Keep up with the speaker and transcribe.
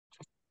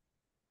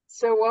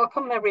So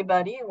welcome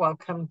everybody.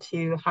 Welcome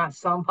to Hot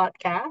Song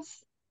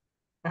Podcast.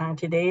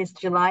 Today is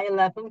July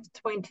 11th,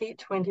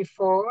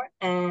 2024,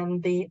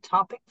 and the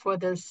topic for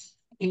this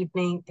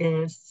evening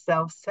is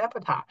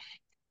self-sabotage.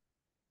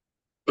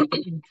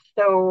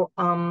 So,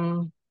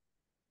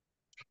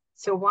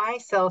 so why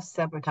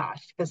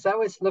self-sabotage? Because I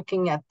was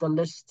looking at the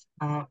list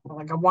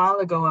like a while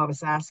ago. I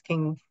was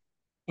asking,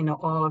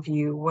 all of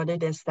you what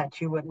it is that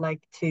you would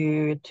like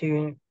to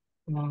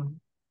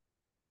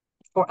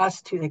for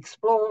us to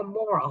explore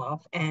more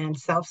of, and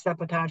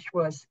self-sabotage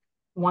was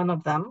one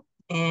of them.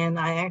 And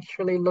I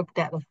actually looked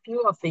at a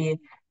few of the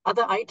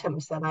other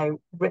items that I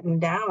written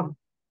down.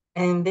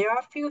 And there are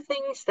a few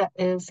things that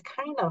is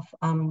kind of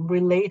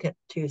related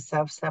to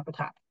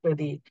self-sabotage.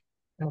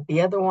 So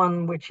the other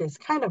one, which is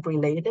kind of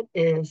related,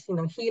 is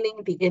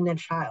healing the inner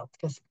child,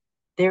 because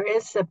there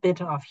is a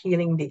bit of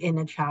healing the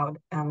inner child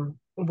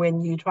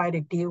when you try to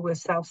deal with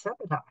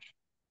self-sabotage.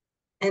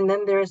 And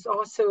then there's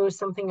also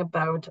something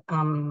about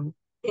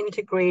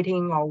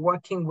integrating or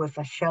working with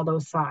a shadow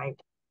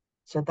side.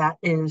 So that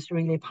is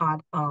really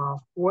part of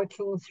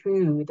working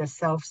through the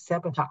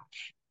self-sabotage.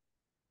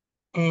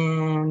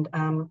 And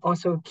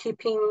also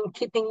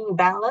keeping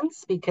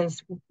balance,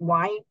 because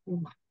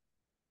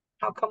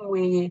how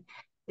come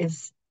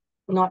it's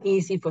not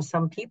easy for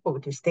some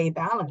people to stay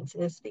balanced?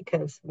 It's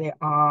because there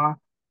are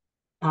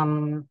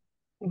um,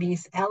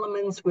 these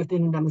elements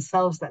within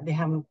themselves that they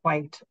haven't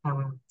quite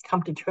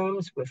come to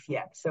terms with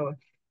yet. So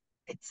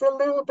it's a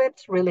little bit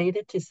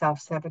related to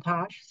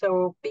self-sabotage.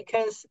 So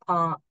because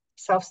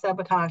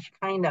self-sabotage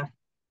kind of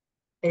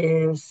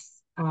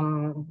is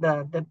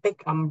the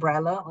big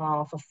umbrella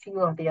of a few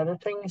of the other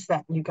things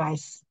that you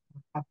guys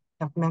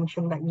have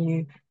mentioned that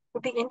you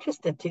would be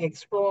interested to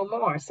explore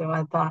more. So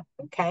I thought,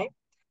 okay,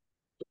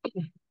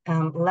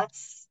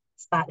 let's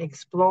start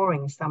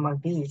exploring some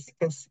of these,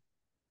 because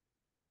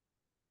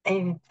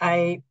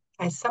I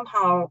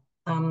somehow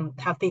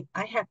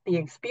I have the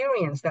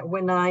experience that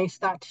when I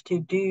start to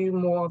do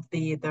more of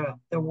the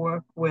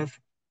work with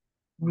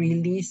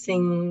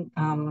releasing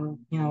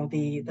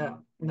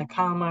the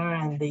karma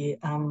and the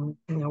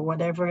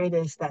whatever it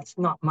is that's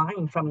not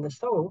mine from the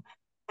soul,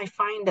 I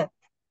find that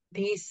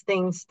these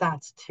things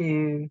starts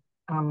to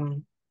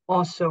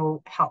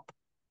also help.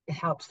 It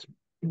helps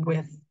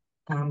with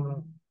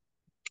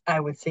I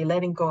would say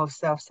letting go of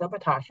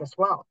self-sabotage as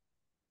well.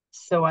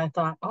 So I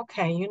thought,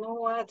 okay, you know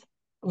what?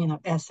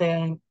 As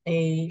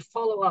a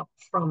follow-up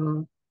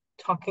from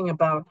talking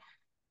about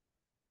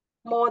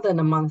more than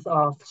a month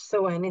of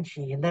soul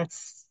energy,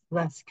 let's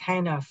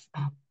kind of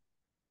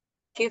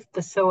give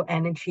the soul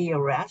energy a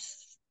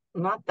rest.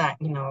 Not that,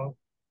 not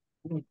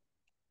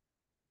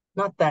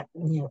that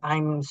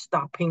I'm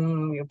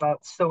stopping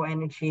about soul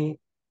energy.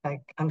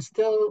 Like I'm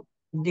still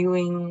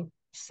doing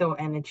soul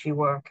energy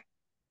work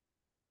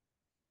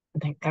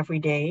like every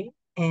day.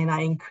 And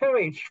I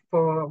encourage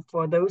for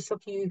those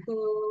of you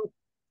who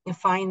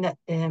find that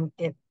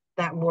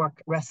that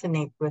work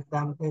resonate with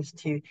them is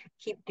to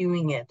keep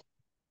doing it,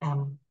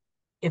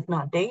 if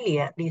not daily,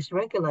 at least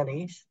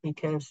regularly.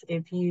 Because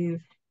the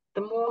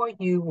more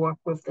you work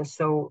with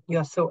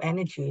your soul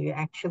energy, you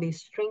actually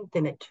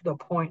strengthen it to the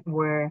point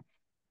where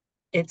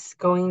it's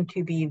going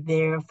to be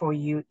there for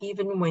you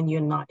even when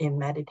you're not in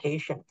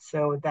meditation.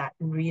 So that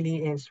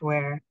really is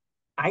where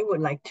I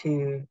would like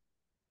to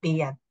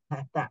be at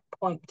that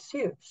point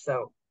too.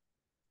 So,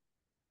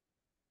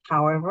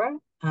 however,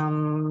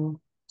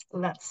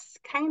 let's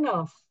kind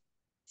of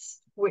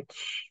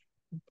switch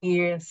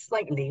gears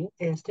slightly,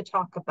 is to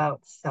talk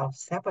about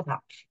self-sabotage.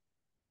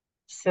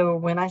 So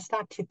when I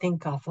start to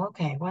think of,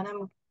 okay,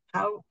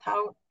 how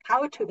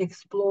to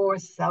explore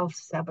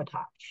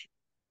self-sabotage,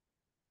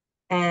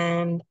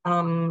 and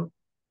a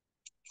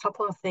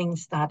couple of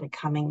things started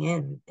coming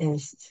in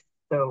is,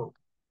 so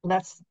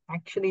let's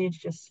actually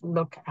just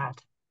look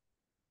at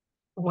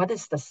what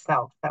is the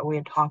self that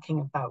we're talking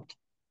about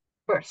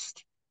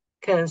first.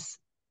 Because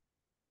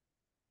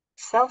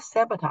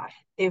self-sabotage,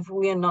 if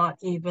we're not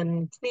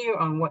even clear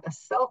on what a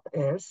self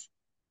is,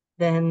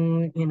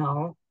 then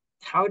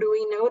how do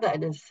we know that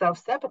it is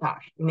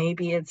self-sabotage?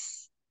 Maybe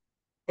it's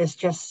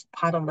just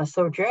part of the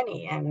soul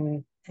journey,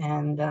 and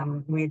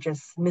we're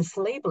just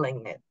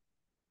mislabeling it.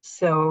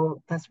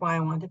 So that's why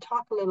I want to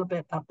talk a little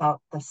bit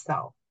about the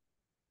self.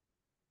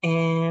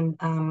 And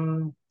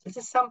this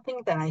is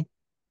something that I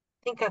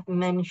think I've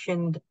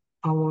mentioned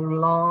a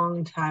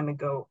long time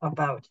ago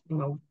about,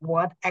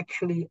 what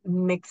actually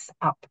makes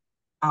up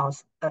our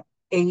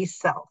a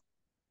self.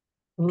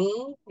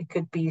 Me, it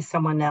could be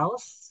someone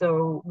else.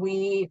 So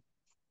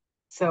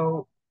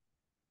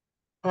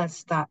let's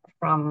start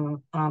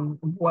from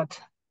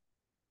what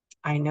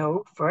I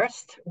know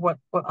first, what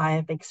I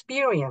have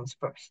experienced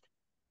first,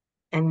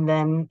 and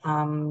then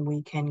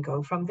we can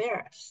go from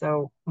there.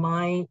 So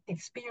my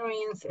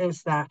experience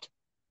is that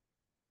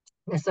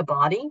there's a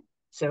body.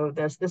 So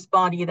there's this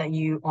body that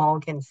you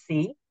all can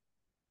see.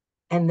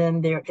 And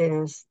then there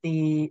is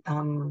the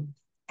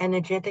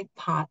energetic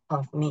part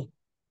of me.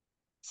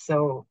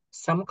 So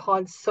some call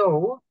it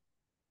soul,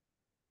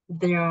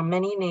 there are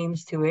many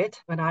names to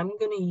it, but I'm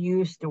going to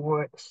use the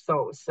word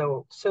soul.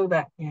 So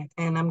that,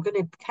 and I'm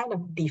going to kind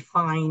of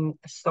define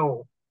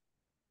soul,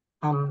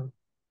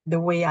 the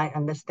way I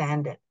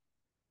understand it,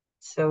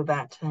 so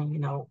that,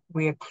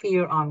 we're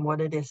clear on what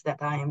it is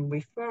that I am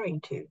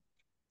referring to.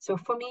 So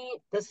for me,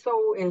 the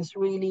soul is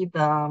really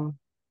the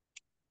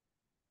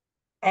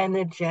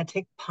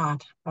energetic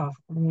part of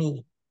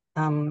me.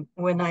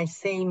 When I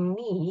say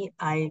me,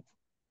 I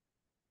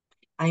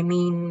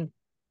mean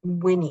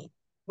Winnie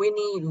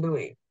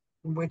Louis,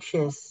 which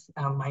is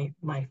my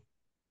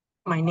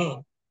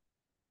name.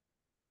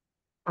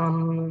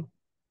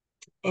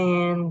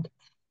 And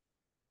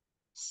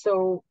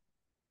so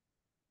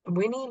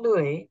Winnie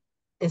Louis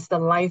is the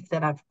life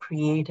that I've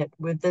created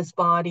with this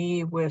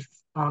body, with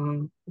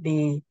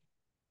the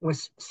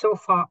was so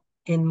far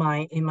in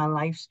my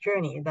life's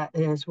journey. That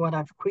is what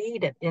I've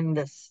created in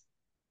this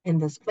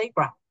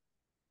playground.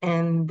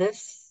 And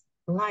this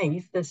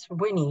life, this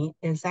Winnie,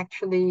 is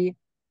actually,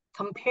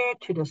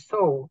 compared to the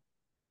soul,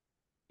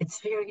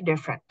 it's very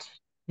different,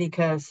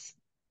 because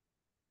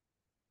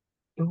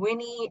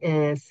Winnie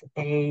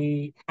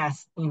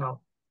has,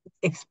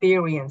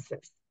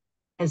 experiences,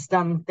 has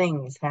done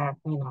things,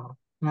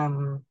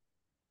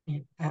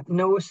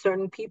 knows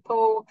certain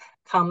people,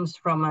 comes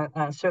from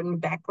a certain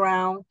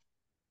background,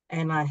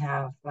 and I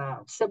have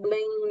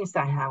siblings.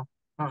 I have,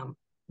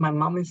 my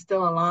mom is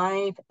still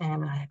alive,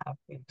 and I have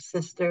a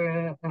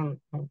sister and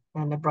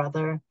a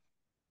brother,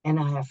 and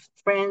I have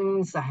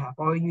friends. I have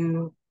all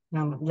you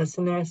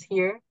listeners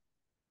here.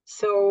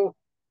 So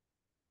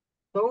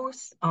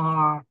those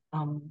are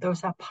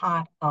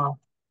part of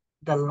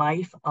the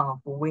life of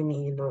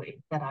Winnie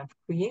Louis that I've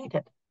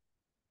created.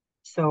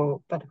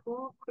 So, but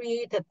who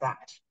created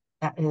that?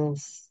 That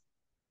is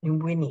in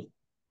Winnie.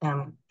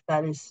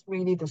 That is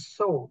really the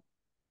soul.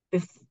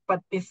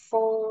 But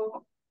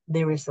before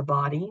there is a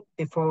body,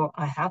 before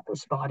I have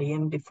this body,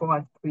 and before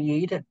I've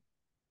created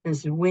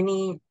this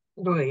Winnie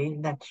Louis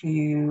that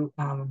you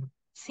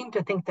seem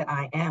to think that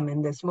I am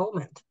in this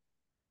moment,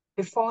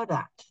 before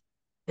that,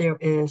 there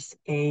is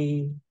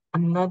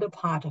another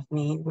part of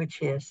me,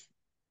 which is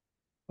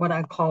what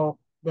I call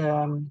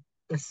the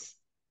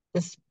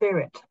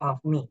spirit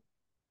of me.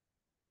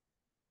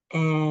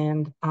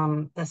 And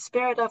the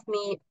spirit of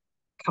me,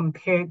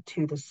 compared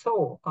to the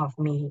soul of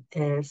me,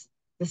 is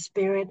the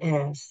spirit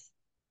is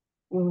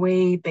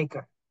way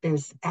bigger,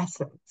 is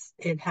essence.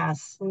 It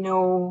has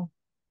no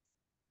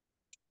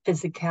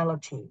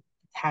physicality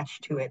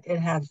attached to it. It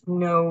has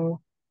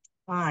no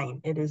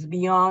time. It is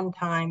beyond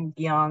time,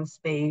 beyond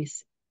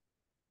space,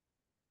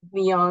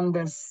 beyond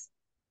this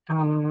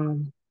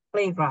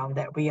playground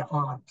that we are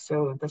on.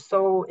 So the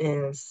soul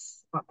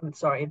is, I'm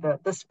sorry,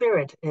 the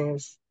spirit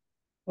is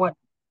what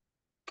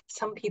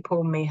some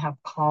people may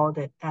have called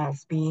it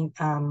as being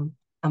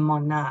a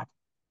monad,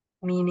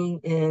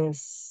 meaning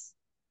is,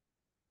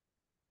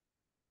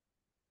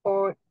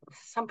 or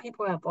some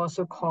people have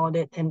also called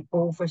it an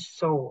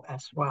oversoul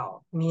as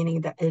well,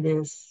 meaning that it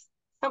is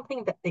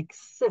something that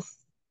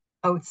exists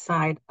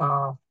outside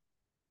of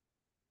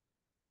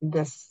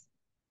this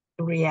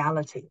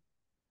reality,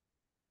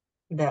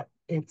 that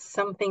it's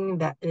something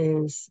that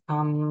is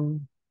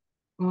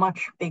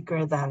much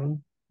bigger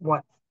than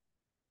what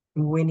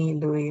Winnie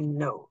Louis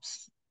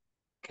knows,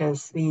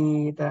 because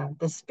the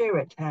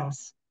spirit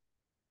has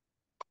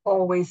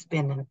always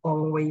been and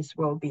always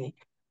will be.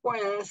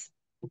 Whereas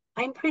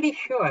I'm pretty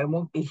sure I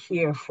won't be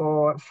here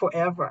for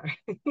forever.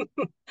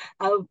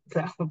 I'll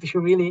be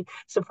really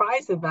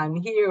surprised if I'm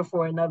here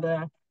for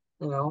another,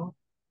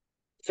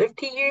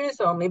 50 years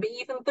or maybe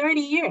even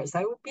 30 years.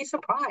 I would be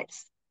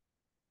surprised.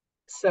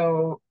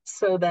 So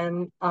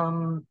then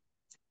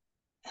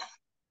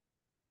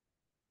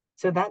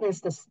so that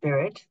is the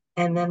spirit.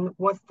 And then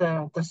what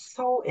the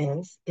soul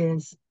is the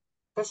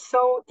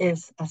soul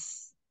is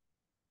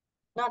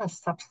not a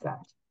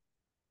subset.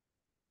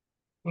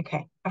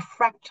 Okay, a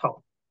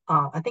fractal.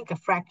 I think a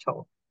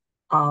fractal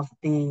of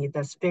the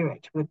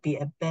spirit would be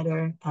a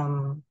better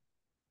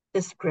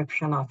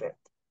description of it.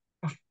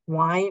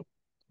 Why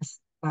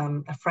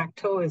a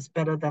fractal is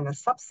better than a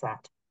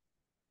subset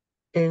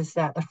is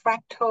that a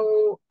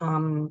fractal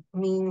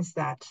means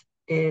that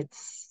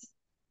it's,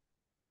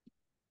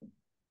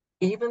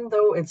 even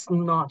though it's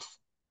not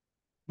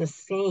the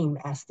same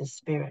as the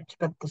spirit,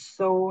 but the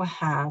soul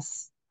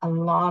has a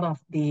lot of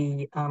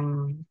the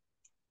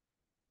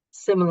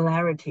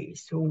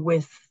similarities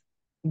with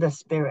the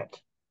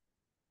spirit.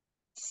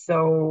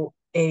 So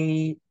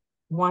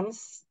one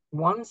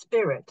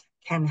spirit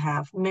can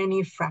have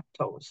many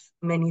fractals,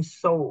 many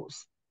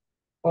souls,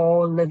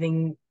 all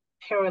living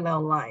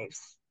parallel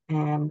lives.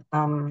 And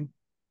I'm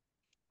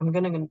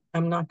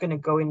not gonna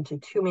go into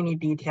too many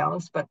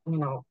details, but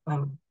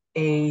an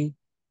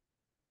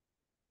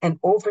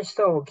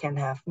oversoul can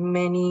have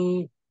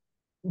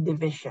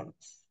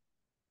divisions,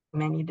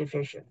 many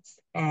divisions.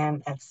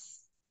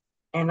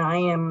 And I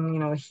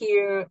am,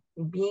 here,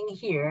 being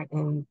here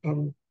in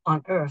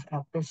on Earth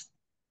at this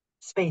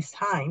space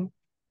time,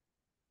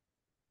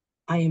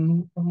 I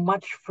am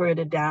much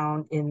further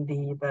down in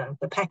the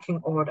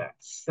pecking order.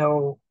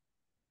 So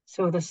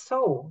So the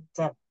soul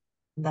that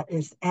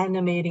is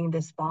animating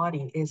this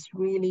body is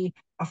really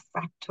a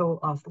fractal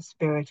of the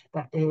spirit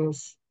that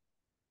is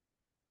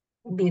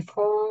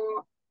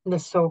before the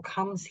soul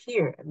comes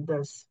here.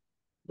 The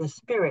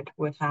spirit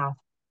would have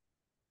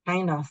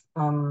kind of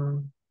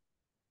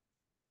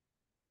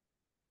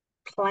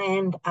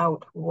planned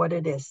out what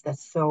it is that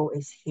soul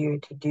is here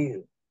to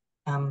do.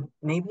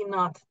 Maybe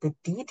not the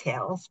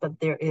details, but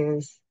there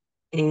is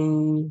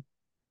a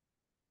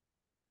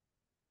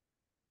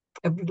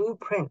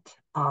blueprint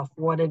of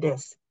what it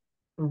is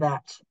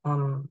that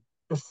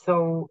the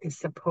soul is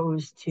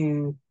supposed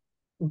to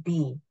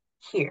be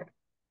here.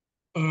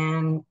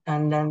 And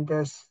then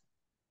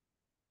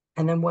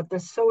what the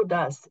soul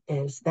does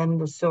is then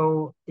the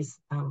soul is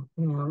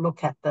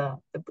look at the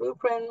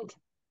blueprint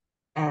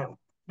and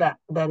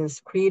that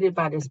is created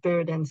by the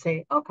spirit and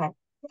say, okay,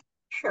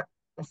 sure,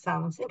 that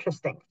sounds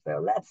interesting. So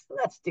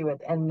let's do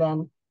it. And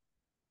then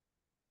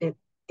it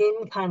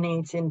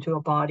incarnates into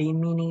a body,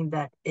 meaning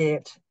that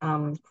it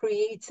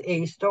creates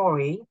a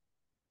story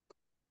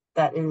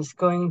that is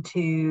going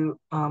to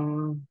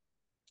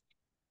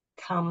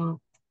come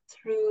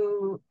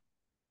through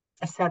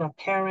a set of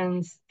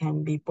parents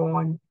and be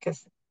born.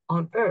 Because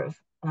on Earth,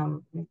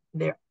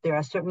 there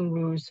are certain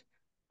rules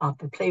of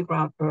the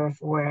playground Earth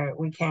where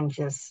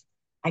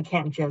I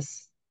can't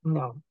just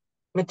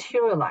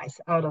materialize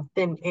out of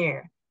thin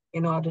air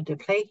in order to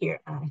play here.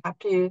 I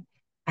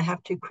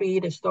have to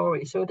create a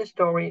story. So the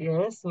story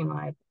is,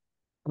 I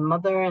a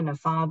mother and a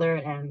father,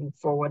 and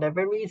for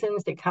whatever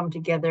reasons they come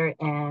together,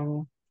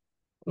 and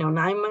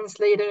 9 months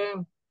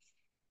later,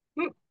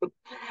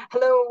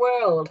 hello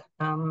world.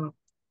 You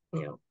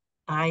know,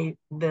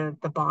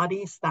 the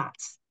body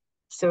starts.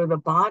 So the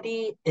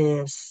body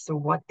is, so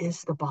what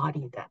is the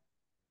body then?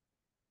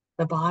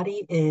 The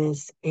body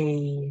is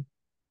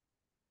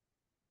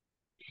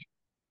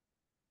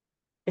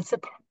it's a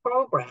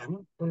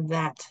program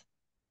that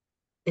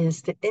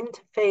is the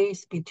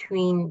interface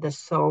between the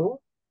soul,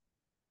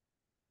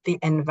 the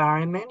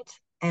environment,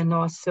 and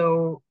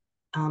also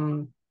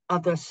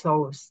other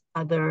souls,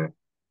 other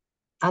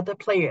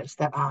players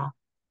that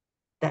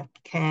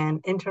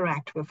can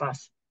interact with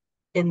us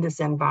in this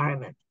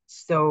environment.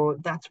 So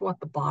that's what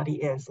the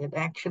body is. It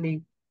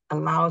actually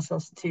allows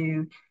us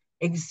to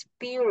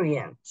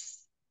experience,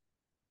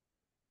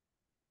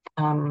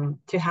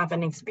 to have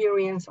an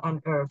experience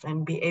on Earth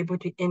and be able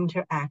to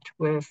interact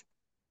with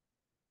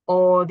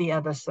all the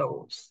other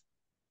souls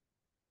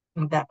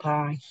that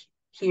are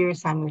here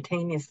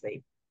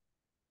simultaneously.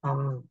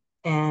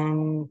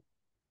 And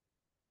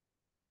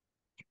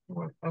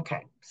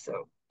okay,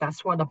 so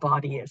that's what a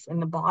body is.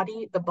 And the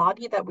body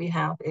that we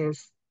have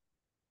is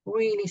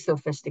really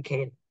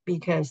sophisticated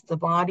because the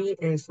body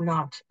is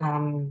not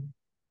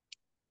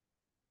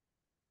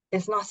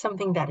it's not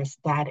something that is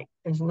static.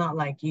 It's not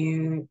like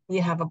you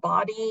have a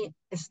body,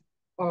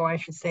 or I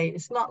should say,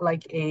 it's not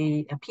like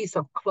a piece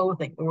of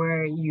clothing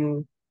where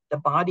the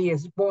body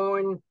is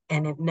born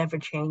and it never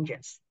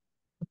changes.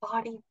 The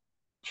body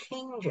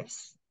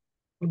changes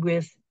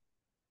with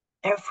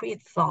every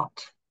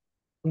thought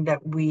that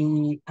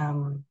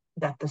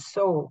the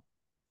soul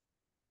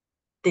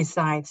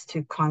decides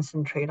to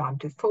concentrate on,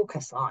 to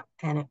focus on.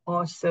 And it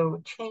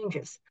also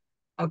changes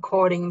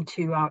according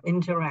to our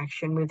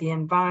interaction with the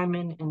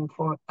environment and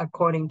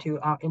according to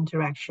our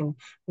interaction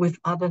with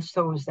other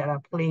souls that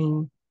are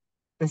playing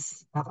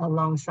this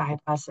alongside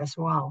us as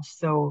well.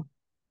 So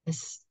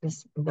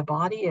the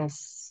body is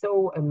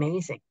so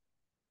amazing.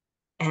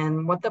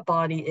 And what the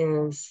body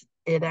is,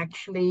 it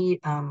actually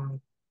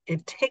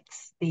it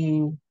takes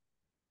the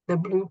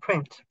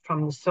blueprint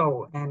from the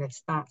soul and it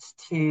starts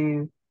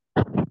to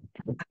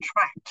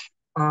attract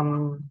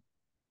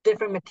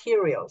different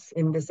materials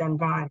in this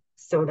environment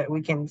so that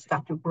we can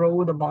start to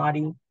grow the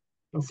body.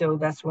 And so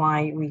that's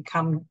why we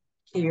come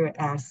here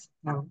as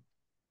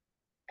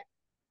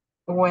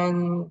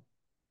when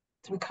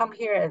we come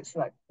here as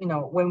like,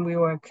 when we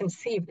were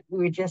conceived,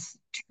 we were just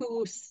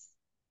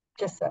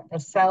a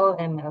cell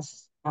and a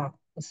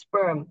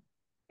sperm,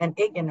 an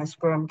egg and a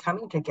sperm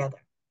coming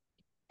together.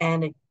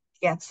 And it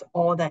gets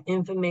all that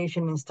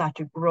information and start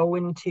to grow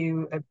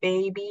into a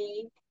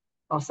baby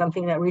or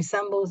something that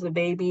resembles a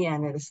baby,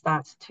 and it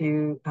starts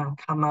to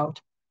come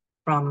out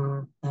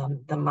from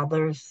the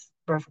mother's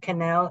birth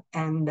canal.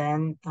 And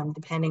then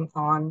depending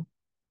on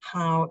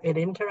how it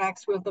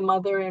interacts with the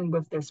mother and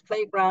with this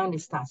playground, it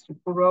starts to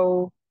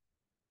grow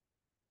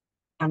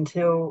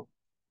until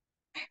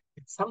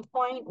at some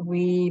point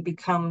we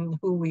become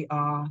who we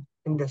are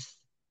in this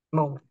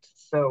moment.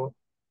 So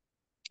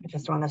I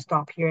just want to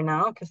stop here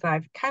now because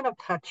I've kind of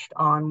touched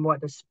on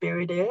what the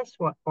spirit is,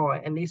 or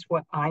at least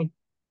what I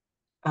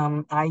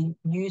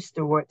use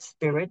the word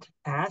spirit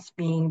as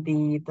being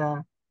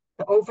the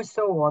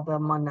oversoul or the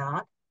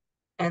monad,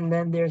 and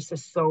then there's the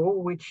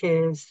soul, which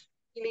is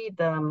really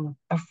a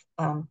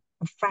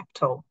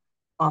fractal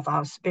of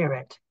our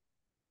spirit.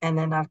 And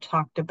then I've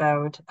talked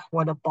about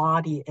what a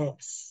body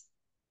is.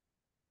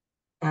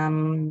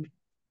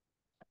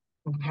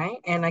 Okay,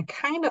 and I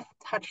kind of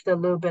touched a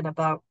little bit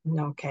about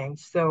okay,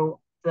 so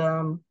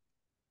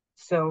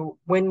So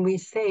when we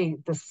say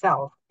the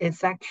self,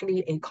 it's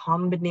actually a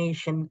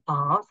combination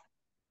of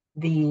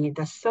the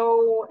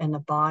soul and the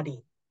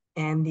body,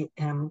 and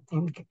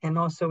and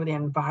also the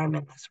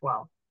environment as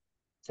well.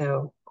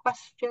 So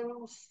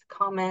questions,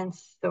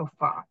 comments so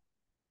far?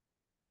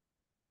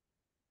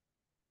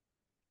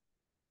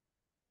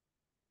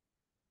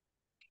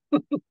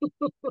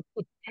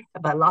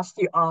 Have I lost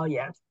you all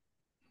yet?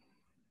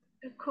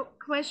 A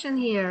question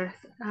here.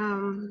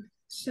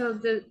 So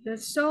the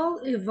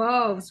soul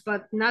evolves,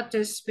 but not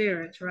the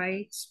spirit,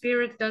 right?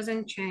 Spirit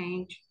doesn't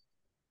change,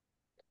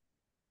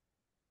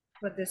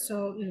 but the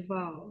soul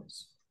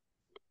evolves.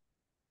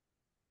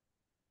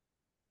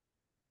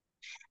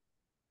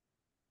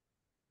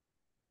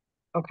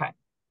 Okay.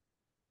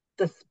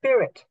 The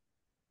spirit.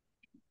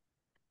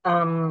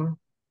 Um,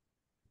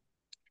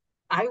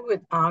 I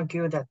would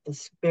argue that the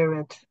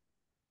spirit,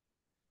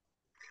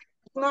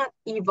 not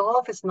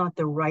evolve is not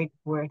the right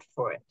word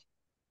for it.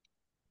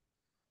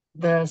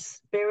 The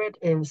spirit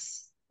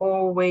is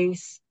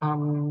always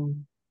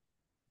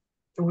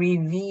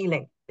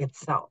revealing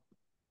itself.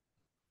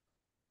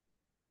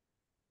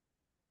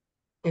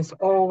 It's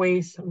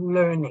always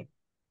learning.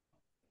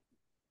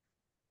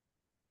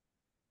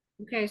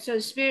 Okay, so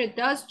the spirit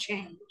does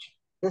change,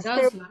 The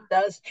does spirit not.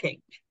 does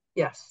change.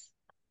 Yes,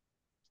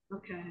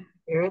 Okay,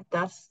 spirit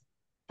does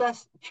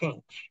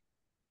change.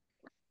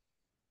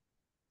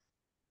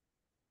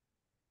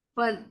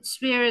 but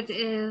spirit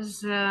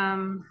is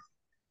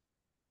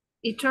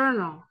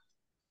eternal,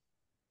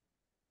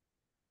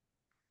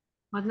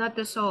 but not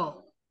the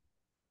soul.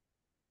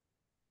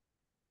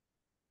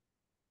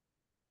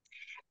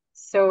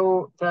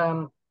 So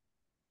the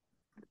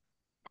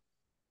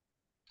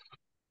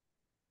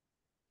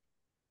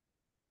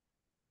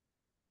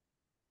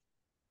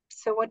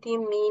so what do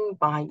you mean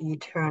by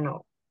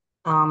eternal?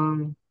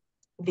 Um,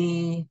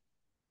 the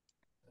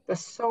the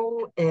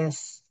soul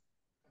is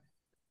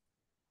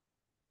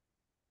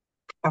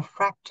a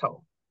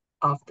fractal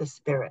of the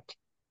spirit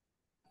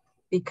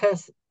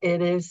because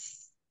it is.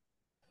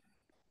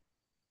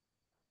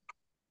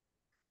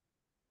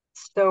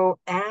 So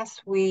as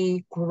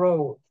we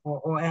grow,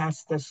 or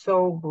as the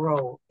soul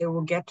grow, it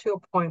will get to a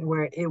point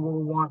where it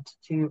will want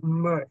to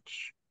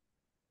merge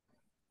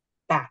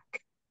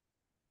back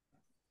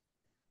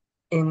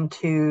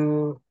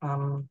into.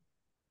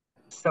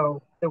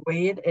 So the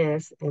way it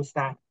is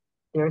that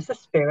there's a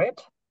spirit,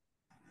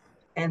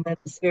 and then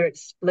the spirit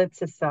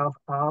splits itself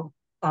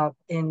up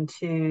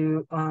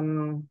into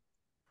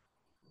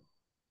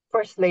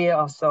first layer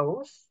of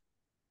souls,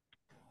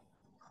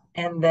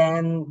 and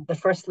then the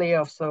first layer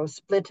of souls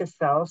split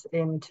itself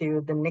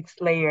into the next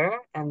layer,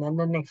 and then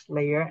the next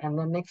layer, and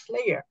the next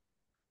layer.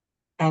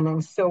 And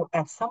then so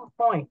at some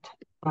point,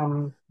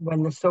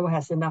 when the soul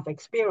has enough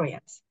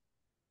experience,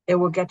 it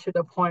will get to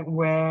the point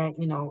where,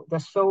 the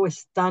soul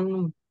is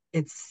done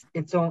its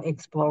own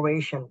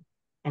exploration,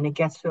 and it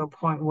gets to a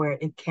point where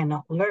it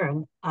cannot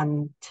learn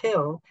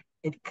until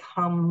it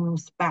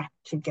comes back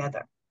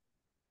together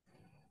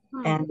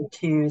Hmm. and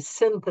to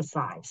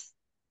synthesize.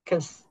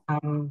 Because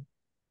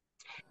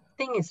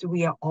thing is,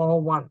 we are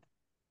all one.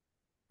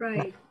 Like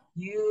Right.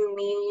 you,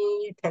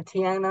 me,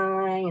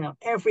 Tatiana,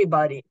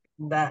 everybody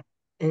that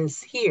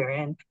is here,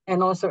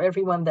 and also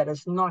everyone that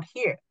is not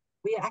here.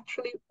 We are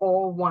actually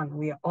all one.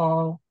 We are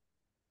all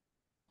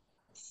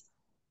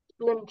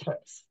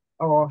splinters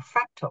or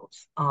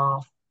fractals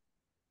of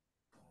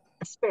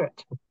a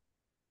spirit.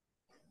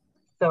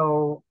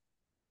 So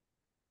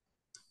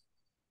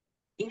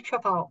each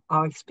of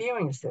our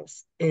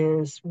experiences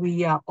is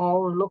we are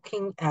all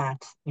looking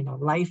at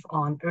life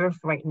on earth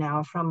right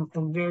now from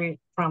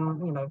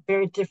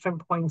very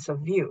different points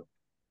of view.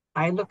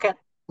 I look at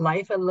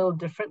life a little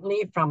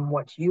differently from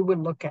what you would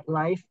look at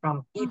life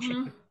from each and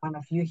Mm-hmm. every one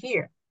of you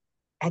here.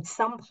 At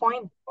some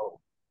point, though,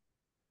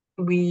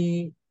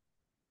 we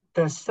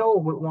the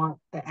soul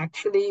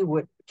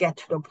would get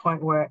to the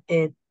point where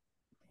it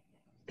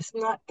is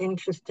not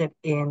interested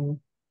in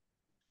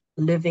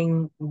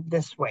living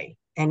this way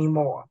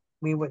anymore.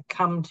 We would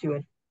come to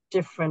a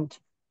different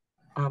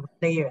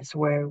layers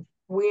where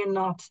we're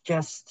not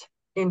just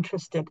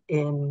interested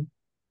in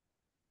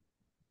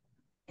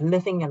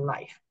living a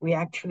life. We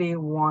actually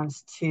want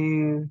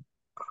to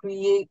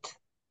create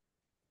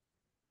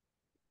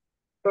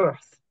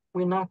earth.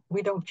 We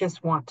don't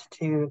just want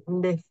to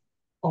live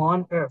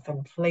on earth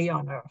and play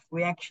on earth.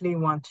 We actually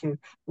want to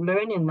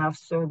learn enough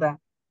so that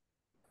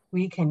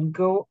we can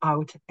go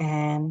out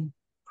and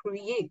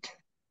create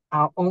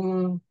our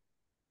own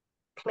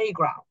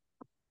playground.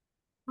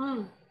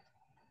 Hmm.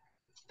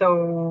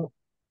 So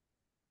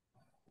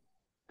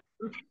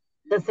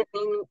does it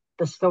mean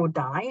the soul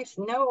dies?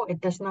 No, it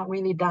does not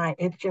really die.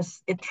 It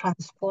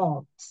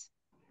transforms.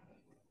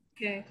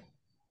 Okay.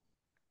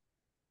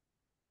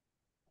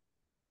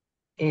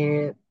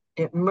 It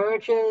it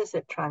merges,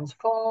 it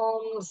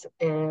transforms,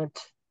 it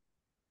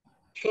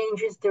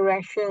changes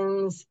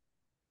directions.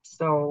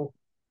 So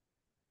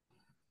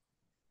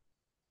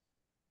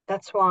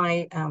that's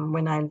why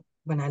when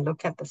I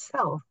look at the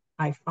self,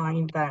 I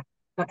find that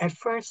at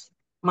first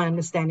my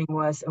understanding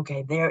was,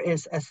 okay, there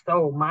is a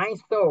soul, my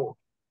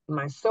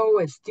soul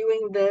is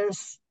doing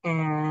this,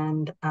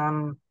 and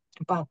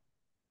but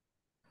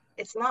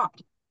it's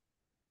not.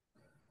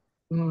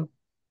 Mm,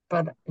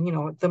 but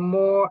the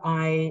more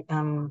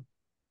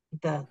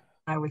the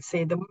I would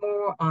say the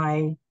more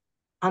I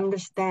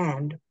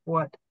understand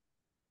what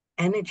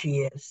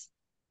energy is,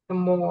 the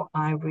more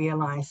I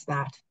realize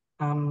that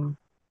um,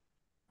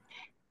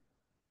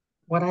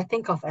 what I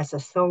think of as a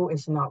soul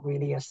is not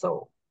really a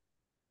soul.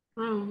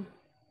 Mm.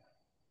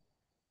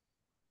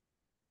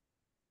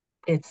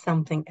 It's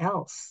something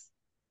else.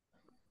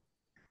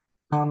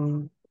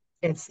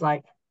 It's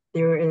like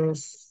there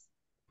is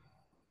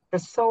the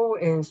soul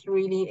is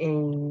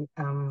really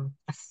a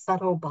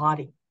subtle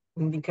body.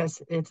 And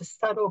because it's a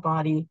subtle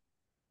body,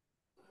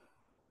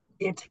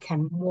 it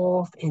can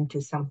morph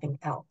into something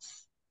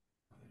else.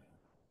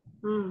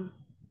 Mm.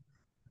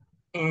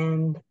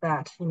 And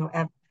that,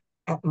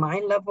 at my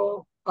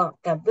level,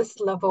 at this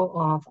level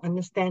of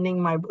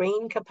understanding my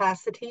brain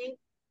capacity,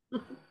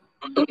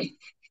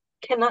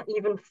 cannot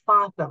even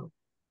fathom.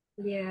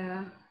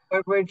 Yeah.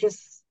 We're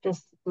just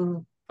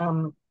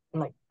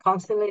like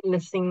constantly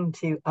listening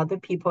to other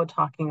people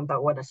talking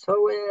about what a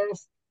soul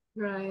is.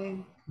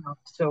 Right.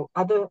 So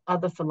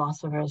other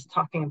philosophers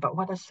talking about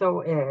what a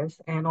soul is,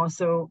 and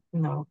also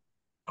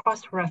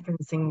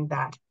cross-referencing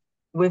that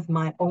with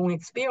my own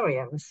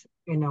experience.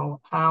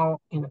 How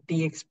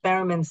the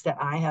experiments that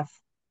I have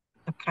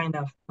kind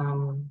of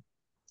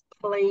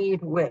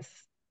played with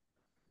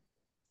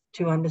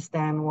to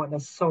understand what a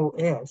soul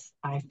is.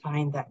 I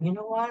find that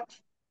what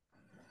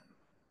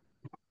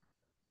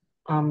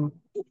um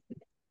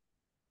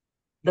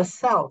the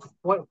self,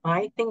 what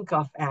I think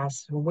of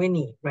as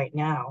Winnie right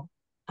now,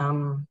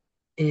 um,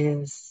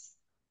 is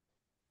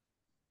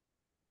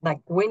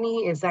like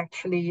Winnie is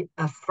actually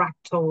a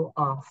fractal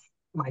of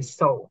my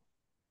soul.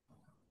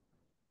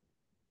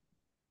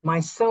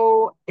 My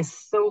soul is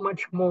so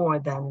much more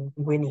than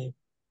Winnie.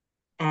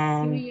 You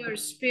And mean your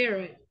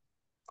spirit?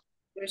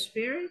 Your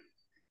spirit?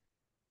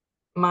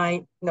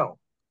 no,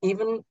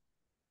 even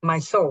my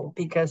soul,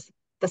 because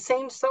the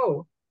same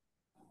soul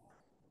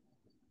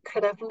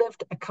could have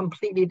lived a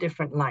completely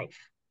different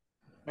life.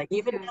 Like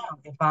even Okay. now,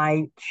 if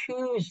I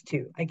choose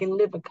to, I can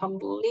live a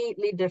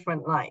completely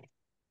different life.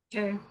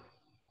 Okay.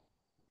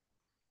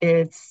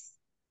 it's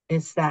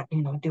it's that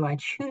do I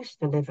choose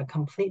to live a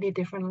completely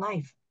different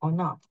life or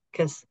not?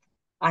 Because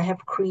I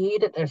have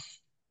created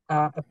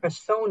a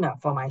persona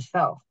for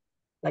myself.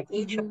 Like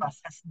each of Mm-hmm.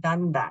 us has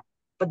done that,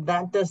 but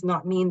that does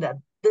not mean that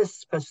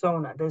this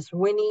persona, this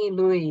Winnie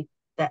Louis,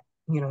 that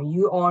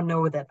you all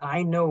know, that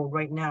I know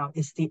right now,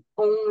 is the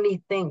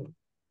only thing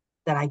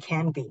that I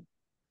can be.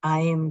 I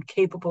am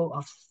capable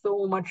of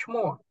so much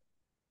more.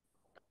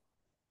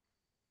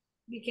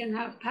 We can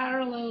have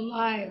parallel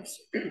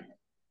lives.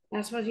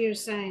 That's what you're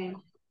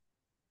saying.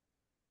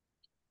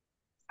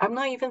 I'm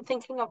not even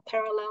thinking of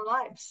parallel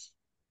lives.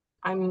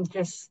 I'm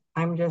just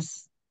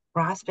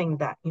grasping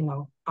that,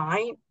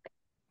 I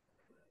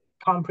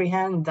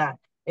comprehend that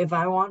if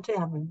I want to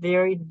have a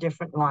very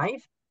different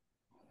life,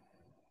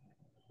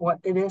 what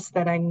it is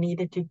that I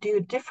needed to do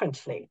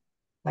differently.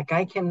 Like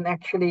I can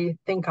actually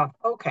think of,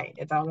 okay,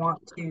 if I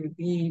want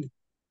to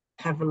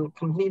have a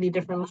completely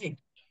different life,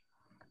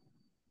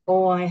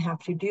 all I have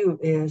to do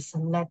is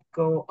let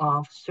go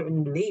of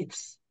certain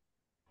beliefs.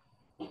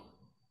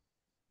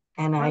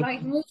 And Or I like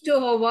can, move to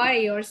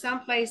Hawaii or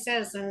someplace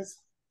else and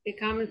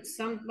become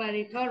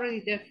somebody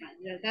totally different.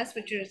 That's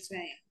what you're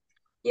saying.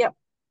 yep.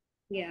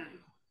 Yeah.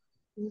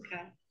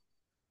 Okay.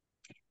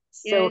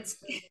 Yeah, So it's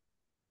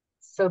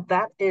so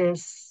that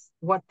is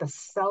what the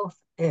self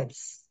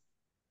is.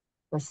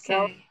 The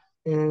self okay.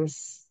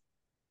 is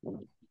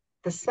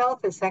the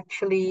self is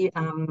actually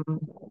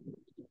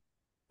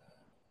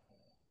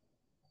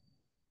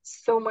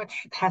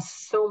has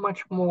so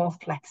much more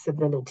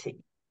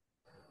flexibility.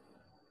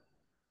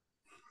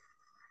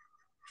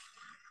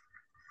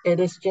 It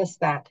is just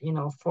that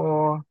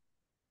for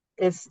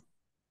it's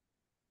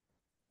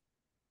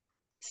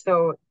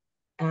so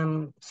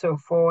so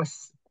for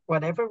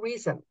whatever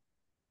reason,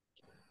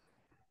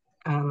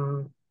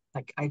 um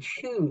like I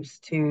choose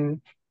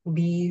to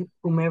be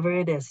whomever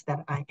it is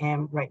that I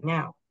am right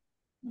now.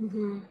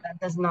 Mm-hmm. That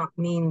does not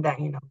mean that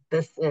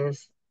this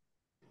is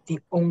the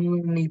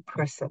only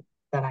person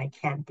that I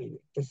can be.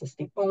 This is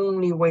the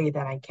only way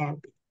that I can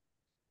be.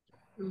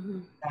 Mm-hmm.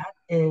 That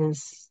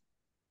is,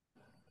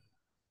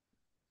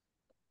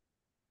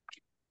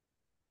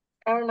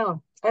 I don't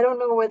know. I don't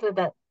know whether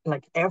that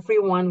like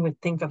everyone would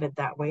think of it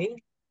that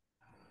way.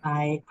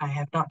 I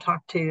have not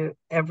talked to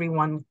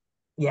everyone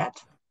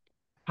yet.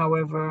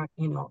 However,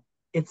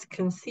 it's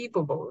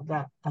conceivable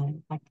that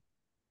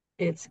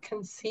it's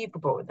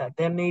conceivable that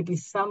there may be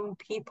some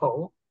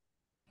people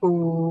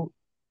who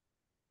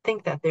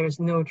think that there's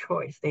no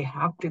choice. They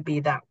have to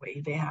be that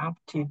way. They have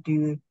to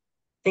do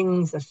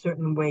things a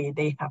certain way.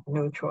 They have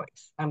no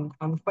choice. I'm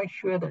quite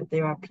sure that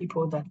there are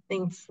people that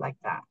thinks like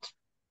that.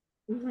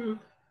 Mm-hmm.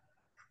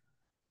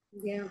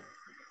 Yeah.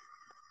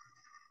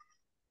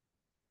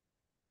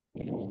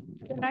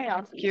 Can I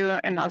ask you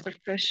another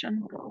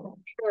question?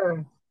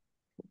 Sure.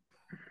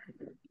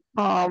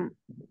 Um,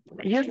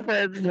 you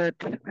said that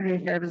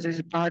we have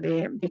this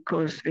body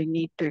because we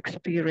need to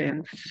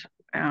experience,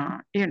 uh,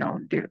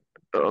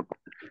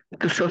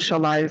 to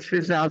socialize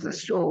with other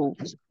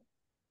souls.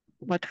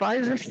 But why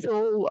the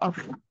soul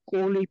of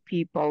holy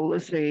people,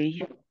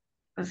 they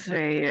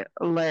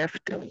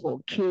left for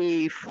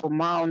cave, for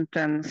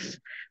mountains,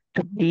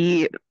 to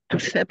be to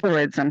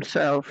separate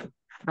themselves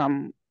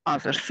from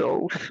other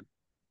souls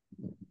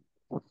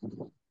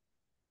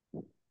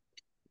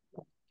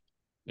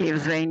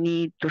if they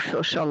need to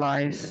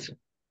socialize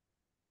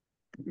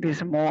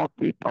with more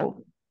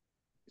people.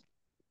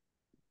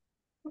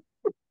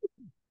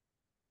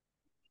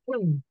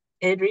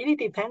 It really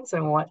depends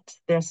on what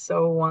their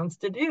soul wants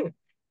to do.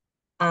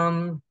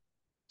 Um,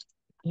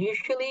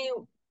 Usually,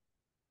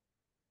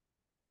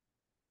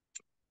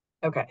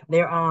 okay,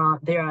 there are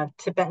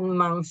Tibetan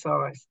monks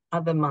or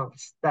other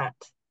monks that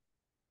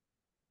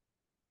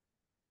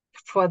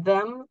for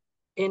them,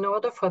 in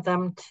order for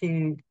them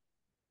to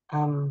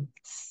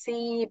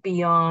see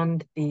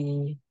beyond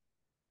the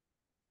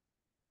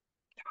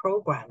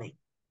programming,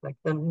 like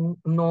the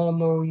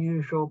normal,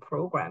 usual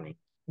programming,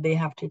 they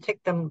have to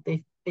take them.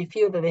 They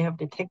feel that they have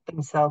to take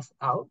themselves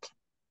out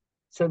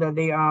so that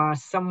they are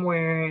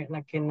somewhere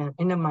like in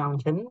a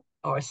mountain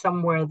or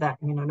somewhere that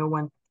no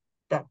one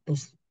that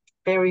is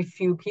very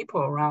few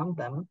people around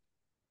them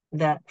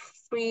that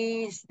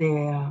frees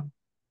their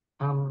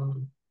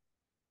um,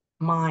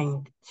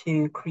 mind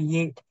to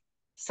create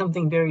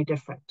something very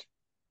different.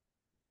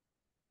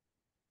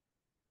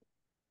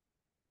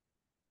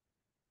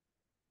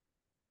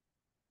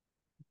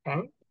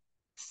 Okay,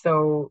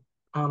 so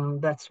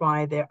that's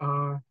why there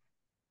are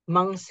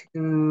monks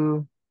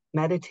who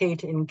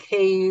meditate in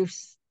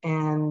caves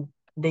and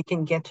they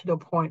can get to the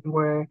point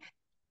where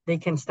they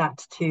can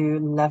start to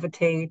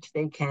levitate.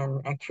 They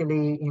can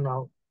actually,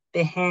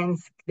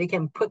 they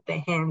can put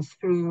their hands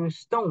through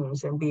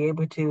stones and be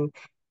able to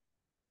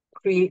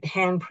create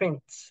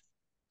handprints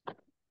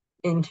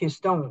into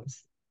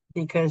stones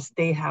because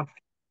they have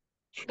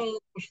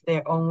changed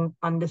their own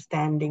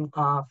understanding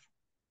of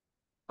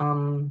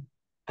um,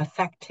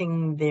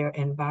 affecting their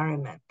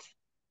environment.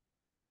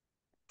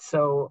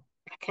 So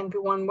it can be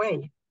one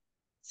way.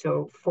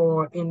 So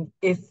for in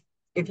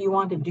if you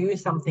want to do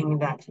something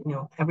that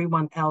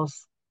everyone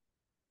else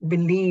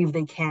believe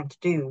they can't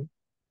do,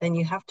 then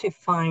you have to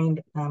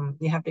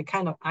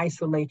kind of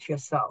isolate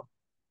yourself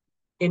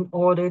in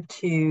order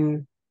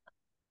to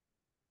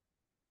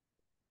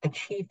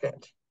achieve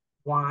it.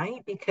 Why?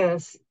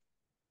 Because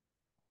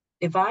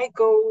if I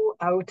go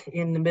out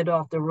in the middle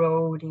of the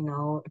road,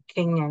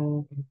 King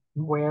and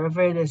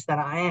wherever it is that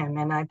I am,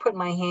 and I put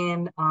my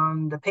hand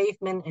on the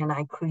pavement and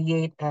I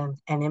create an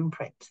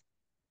imprint,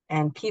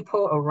 and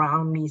people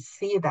around me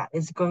see that,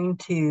 it's going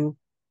to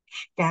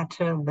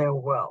shatter their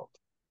world.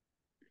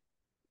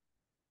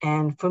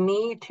 And for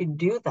me to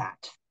do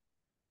that,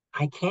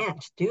 I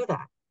can't do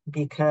that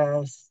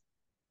because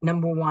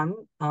number one,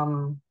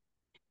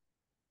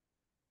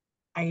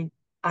 I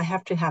I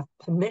have to have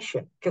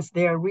permission because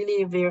there are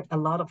really a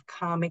lot of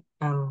karmic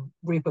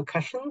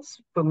repercussions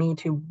for me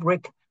to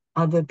break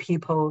other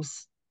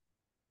people's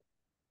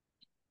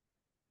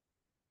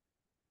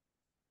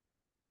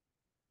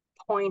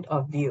point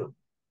of view.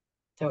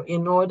 So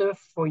in order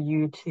for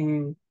you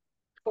to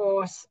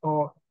force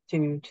or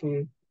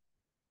to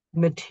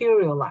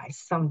materialize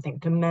something,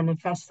 to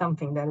manifest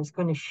something that is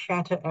going to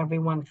shatter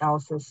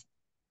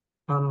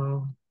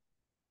um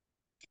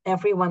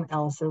everyone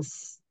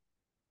else's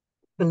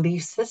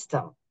belief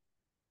system,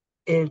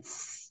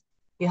 it's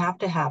you have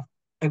to have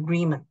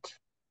agreement.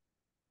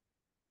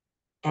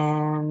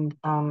 And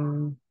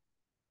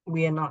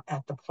we are not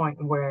at the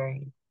point where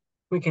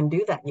we can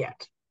do that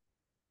yet.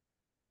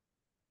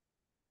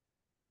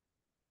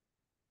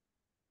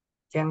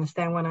 Do you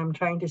understand what I'm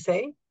trying to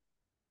say?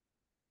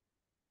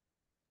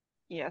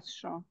 Yes,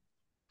 sure.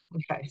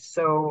 Okay,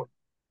 so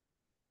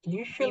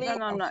usually,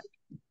 Even on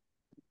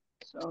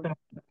so go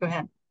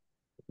ahead.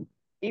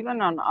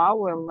 even on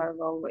our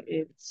level,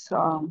 it's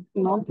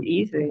not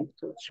easy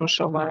to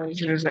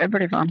socialize with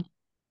everyone.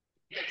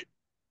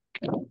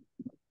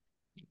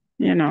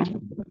 You know.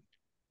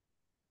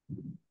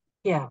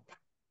 Yeah,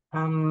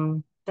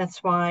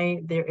 that's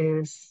why there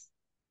is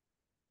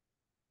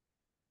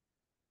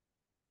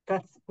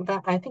that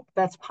I think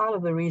that's part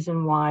of the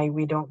reason why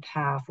we don't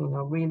have,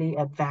 really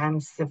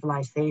advanced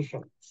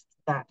civilizations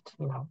that,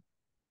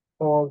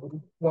 or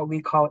what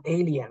we call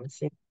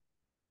aliens.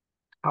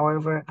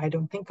 However, I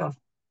don't think of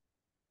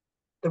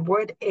the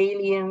word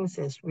aliens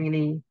is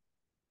really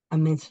a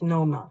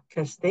misnomer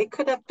because they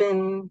could have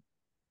been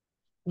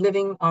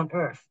living on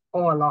Earth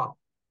all along.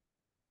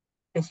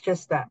 It's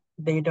just that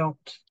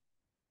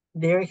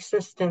their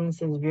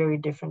existence is very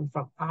different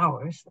from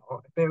ours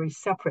or very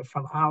separate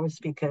from ours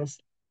because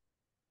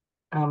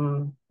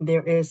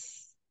there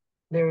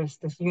is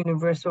this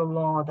universal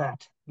law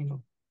that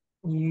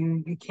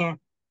you can't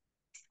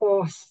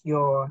force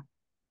your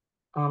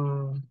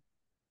um,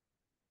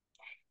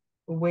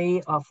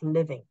 way of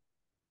living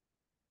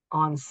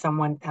on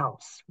someone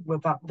else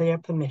without their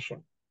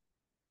permission,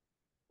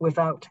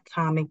 without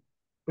karmic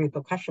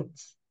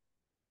repercussions.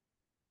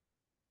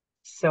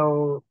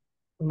 So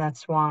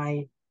that's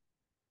why,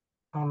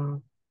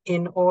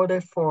 in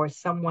order for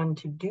someone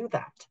to do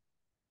that,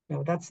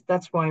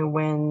 that's why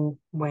when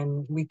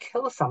we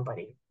kill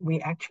somebody, we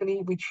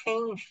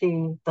change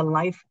the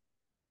life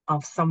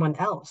of someone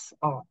else,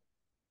 or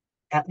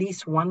at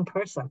least one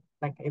person.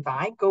 Like if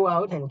I go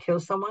out and kill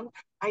someone,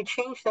 I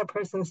change that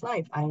person's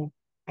life.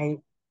 I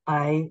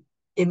I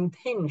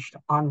impinged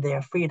on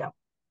their freedom.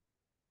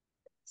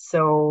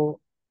 So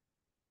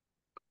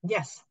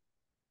yes,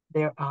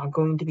 there are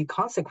going to be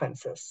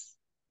consequences.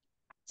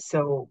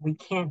 So we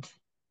can't,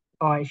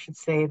 or I should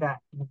say that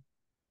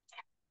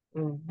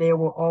there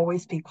will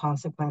always be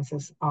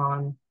consequences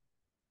on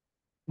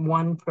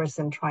one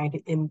person trying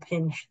to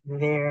impinge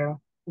their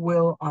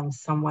will on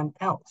someone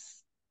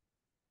else.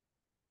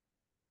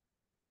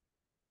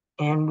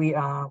 And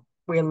we're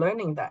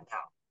learning that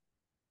now.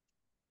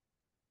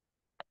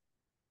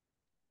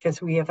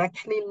 Because we have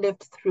actually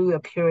lived through a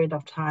period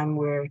of time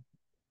where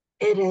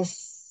it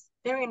is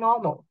very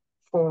normal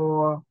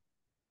for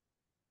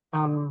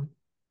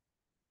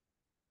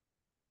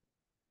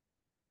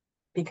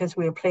because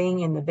we're playing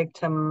in the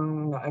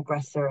victim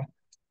aggressor,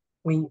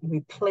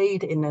 we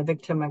played in a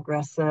victim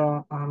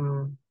aggressor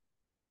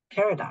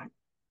paradigm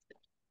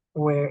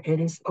where it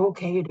is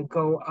okay to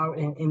go out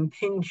and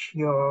impinge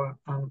your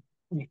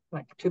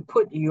like to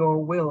put your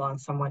will on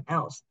someone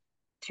else,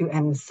 to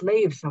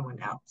enslave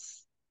someone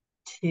else,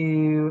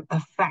 to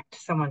affect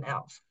someone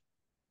else.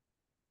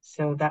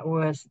 So that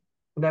was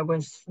the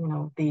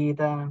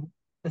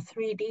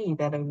 3D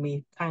that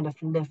we kind of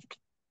lived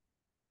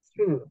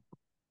through,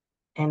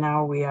 and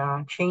now we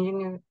are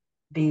changing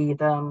the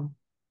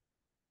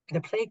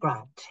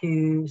playground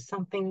to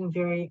something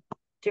very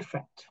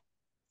different.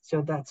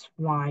 So that's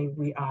why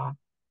we are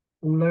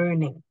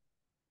learning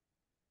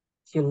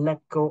to let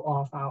go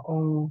of our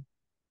own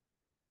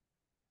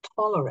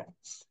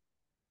tolerance.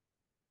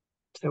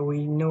 So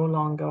we no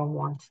longer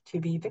want to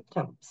be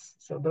victims.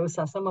 So those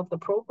are some of the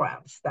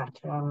programs that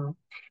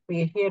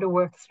we are here to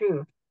work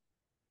through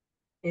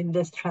in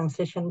this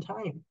transition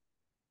time.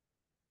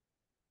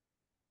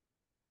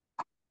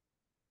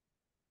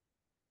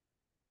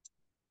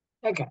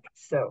 Okay,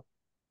 so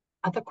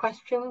other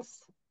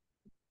questions?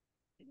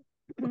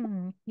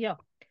 Yeah.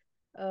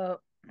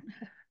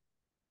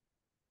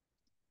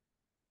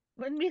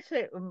 When we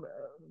say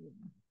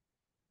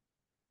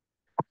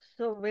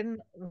so when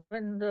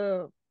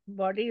the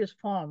body is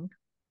formed,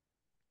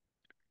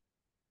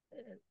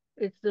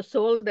 it's the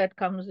soul that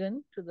comes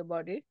in to the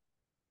body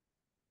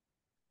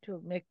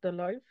to make the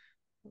life,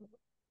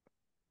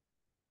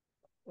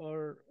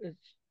 or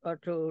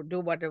to do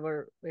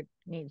whatever it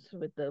needs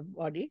with the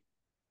body.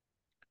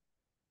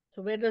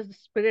 So where does the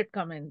spirit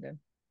come in then?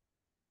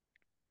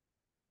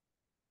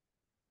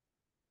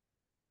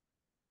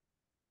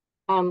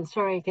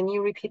 Sorry, can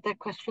you repeat that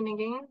question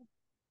again?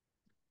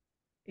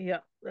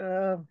 Yeah.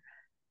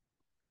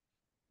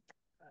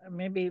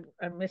 Maybe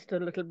I missed a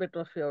little bit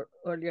of your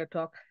earlier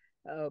talk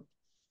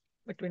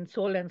between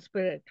soul and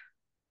spirit.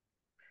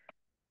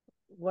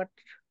 What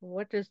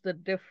is the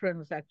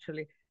difference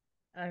actually,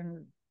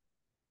 and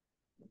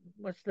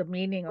what's the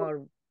meaning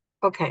or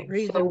Okay,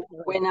 reason so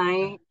for when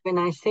it?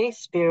 I say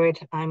spirit,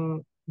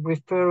 I'm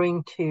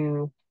referring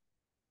to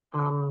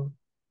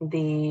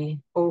the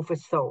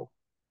oversoul.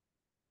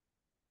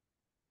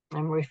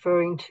 I'm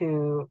referring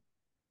to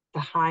the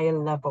higher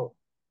level.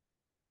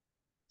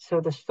 So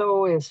the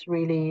soul is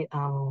really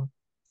a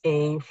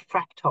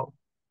fractal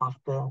of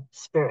the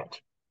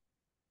spirit.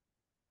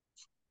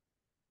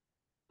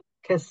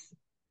 Because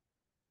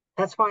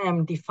that's why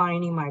I'm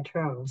defining my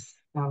terms,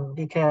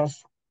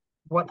 because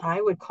what I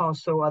would call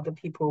soul, other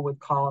people would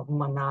call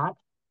monad.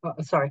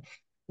 Sorry,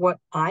 what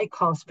I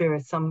call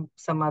spirit, some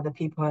other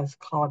people has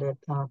called it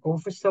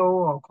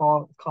oversoul or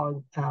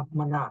called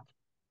monad.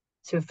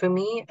 So for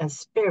me, a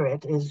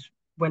spirit is,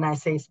 when I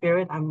say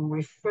spirit, I'm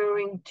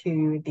referring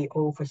to the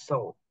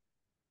oversoul.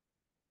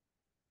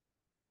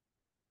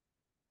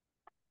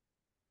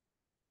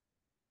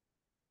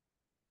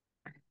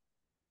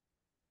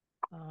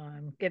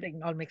 I'm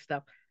getting all mixed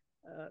up.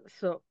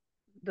 So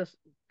this,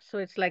 so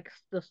it's like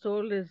the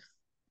soul is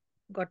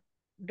got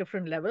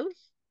different levels.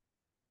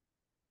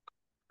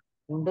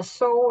 The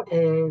soul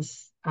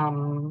is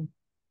the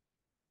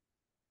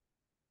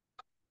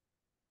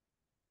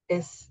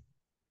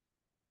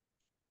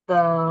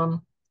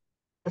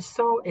the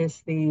soul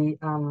is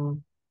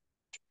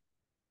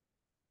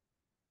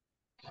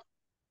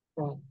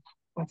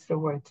what's the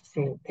word to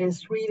say?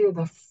 Is really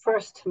the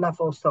first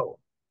level soul.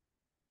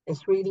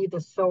 It's really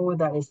the soul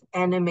that is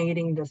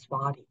animating this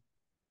body.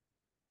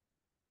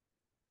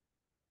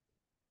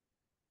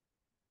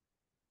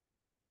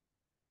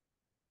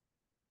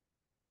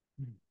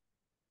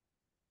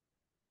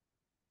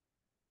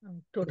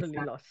 I'm totally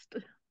lost.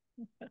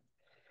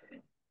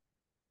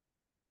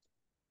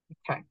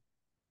 Okay.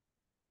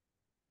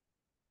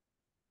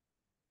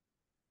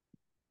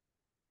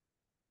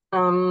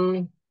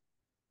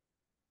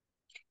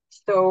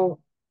 So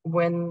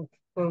when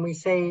we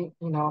say,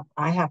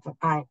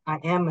 I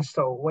am a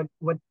soul,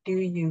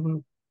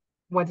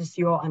 what is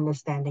your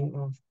understanding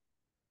of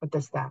what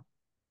does that?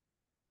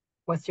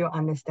 What's your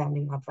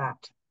understanding of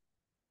that?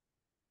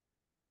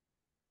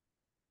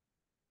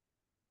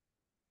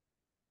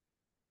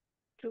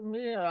 To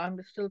me,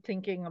 I'm still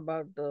thinking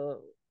about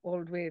the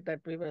old way that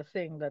we were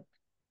saying that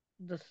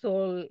the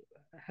soul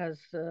has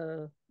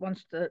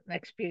wants the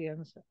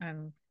experience,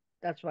 and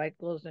that's why it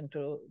goes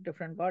into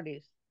different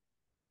bodies,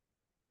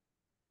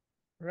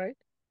 right?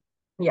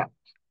 Yeah.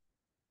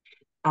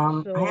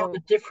 I have a So,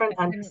 different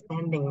and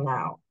understanding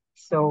now.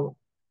 So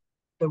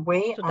the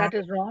way so that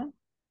is wrong.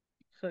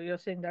 So you're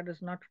saying that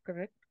is not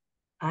correct?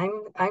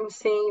 I'm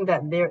saying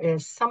that there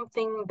is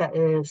something that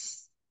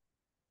is,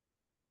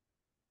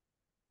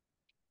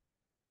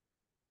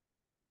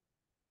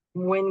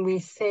 when we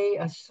say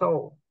a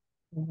soul,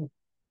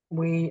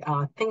 we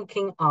are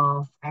thinking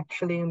of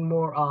actually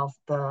more of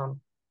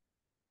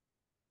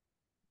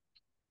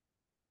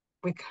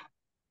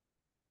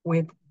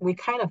we we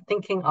kind of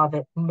thinking of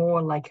it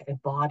more like a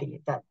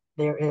body, that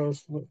there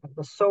is,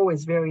 the soul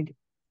is very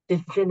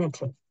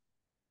definitive,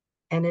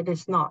 and it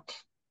is not.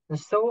 The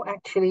soul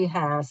actually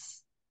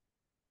has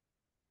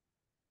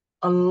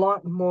a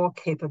lot more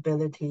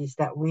capabilities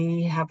that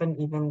we haven't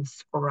even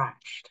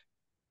scratched.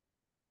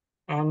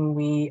 And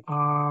we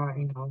are,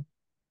 in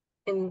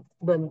in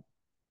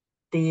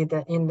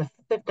the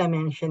fifth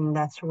dimension,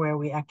 that's where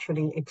we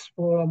actually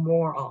explore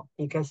more of,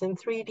 because in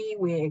 3D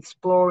we're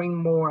exploring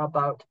more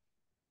about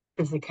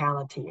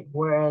physicality,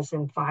 whereas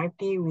in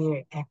 5D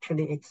we're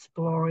actually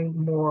exploring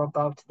more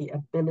about the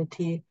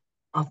ability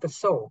of the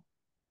soul.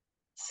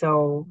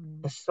 So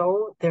Mm. the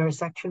soul, there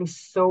is actually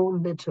so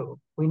little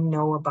we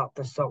know about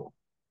the soul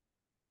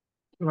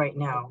right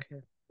now.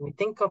 Okay. We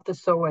think of the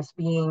soul as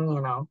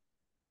being,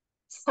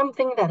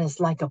 something that is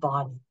like a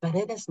body, but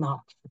it is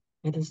not.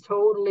 It is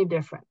totally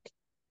different.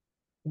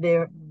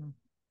 There, Mm.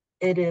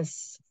 it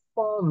is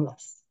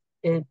formless.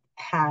 It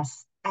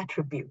has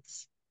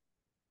attributes,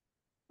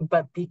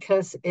 but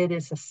because it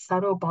is a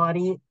subtle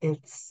body,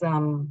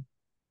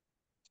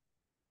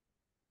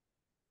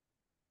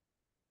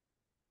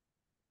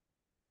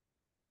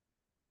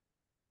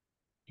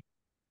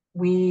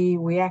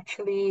 we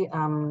actually,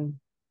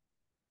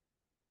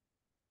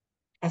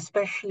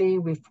 especially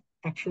we've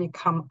actually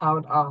come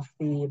out of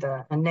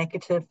the a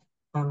negative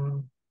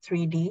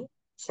 3D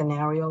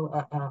scenario.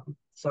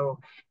 So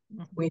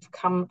Mhm. we've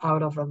come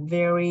out of a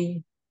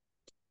very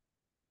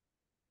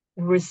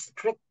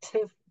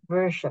restrictive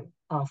version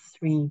of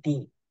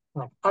 3D.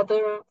 Like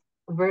other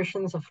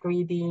versions of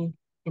 3D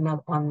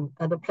on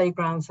other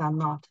playgrounds are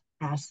not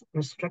as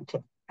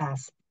restrictive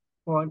as,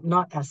 or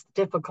not as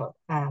difficult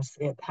as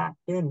it had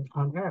been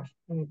on Earth.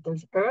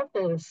 This Earth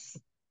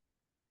is,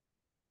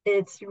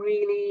 it's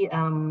really,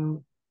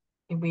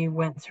 we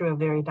went through a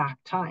very dark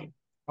time,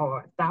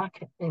 or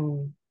dark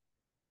in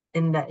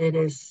that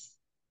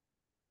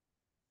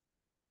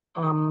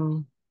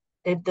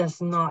it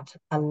does not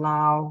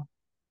allow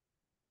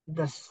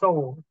the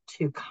soul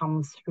to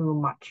come through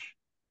much.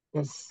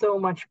 There's so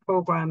much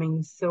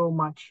programming, so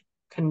much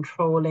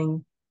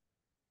controlling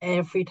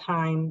every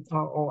time,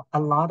 or a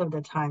lot of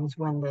the times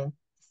when the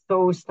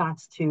soul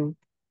starts to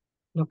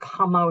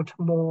come out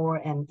more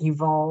and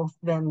evolve,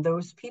 then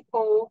those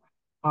people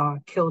are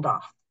killed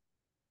off.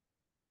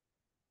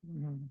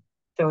 Mhm.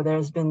 So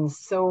there's been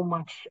so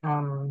much,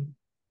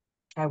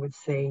 I would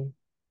say,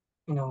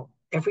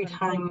 every Conflict.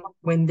 time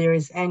when there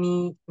is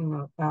any,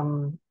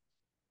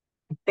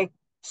 big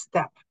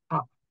step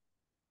up,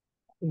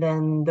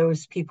 then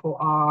those people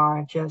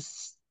are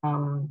just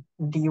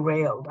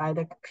derailed,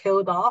 either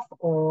killed off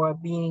or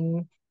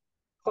being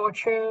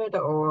tortured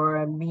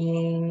or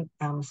being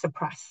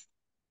suppressed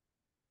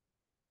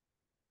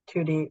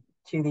to the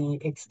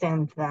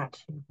extent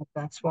that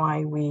that's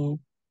why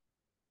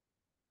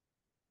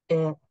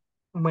it,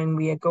 when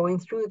we are going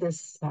through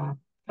this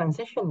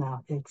transition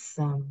now, it's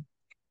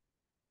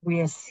we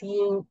are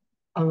seeing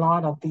a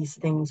lot of these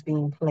things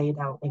being played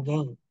out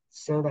again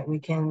so that we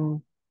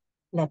can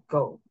let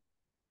go.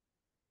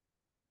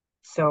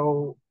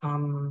 So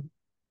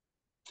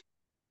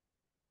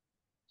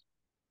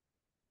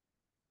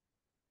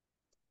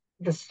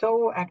the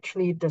soul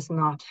actually does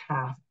not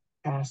have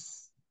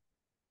as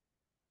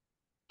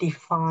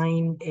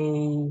defined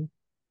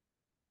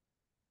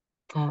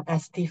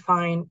as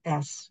defined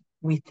as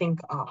we think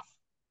of.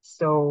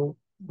 So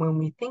when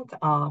we think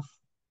of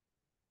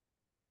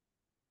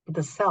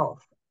the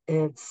self,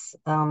 it's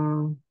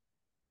the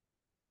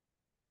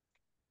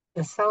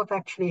self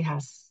actually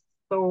has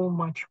so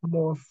much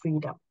more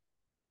freedom.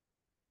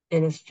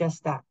 It is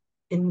just that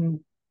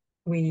in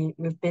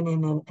we've been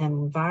in an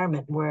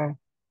environment where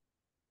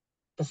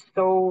the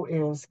soul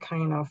is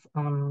kind of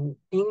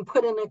being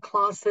put in a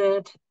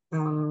closet,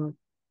 and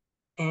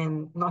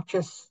not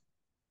just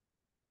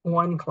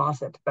one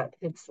closet, but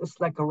it's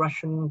like a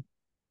Russian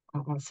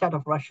set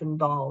of Russian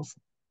dolls.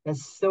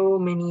 There's so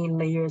many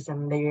layers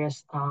and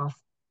layers of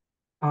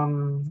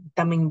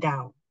dumbing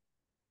down.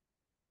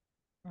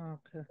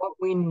 Okay. What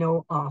we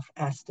know of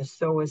as the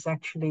soul is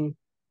actually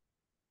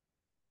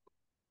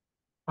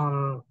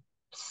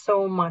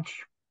so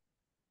much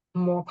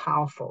more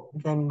powerful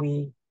than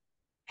we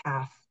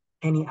have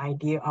any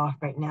idea of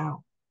right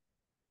now.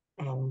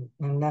 And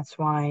that's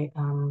why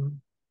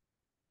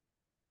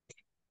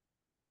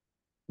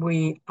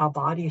our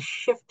body is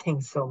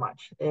shifting so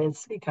much.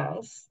 It's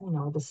because,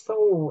 the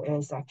soul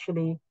is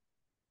actually,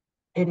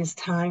 it is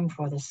time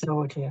for the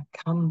soul to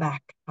come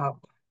back up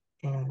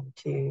and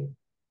to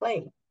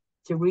play,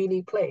 to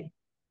really play,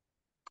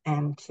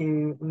 and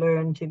to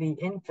learn to be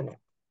infinite.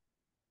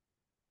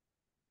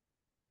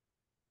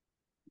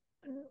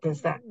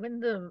 Does that? When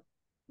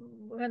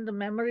the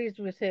memories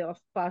we say of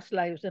past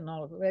lives and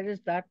all, where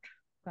is that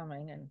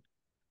coming in?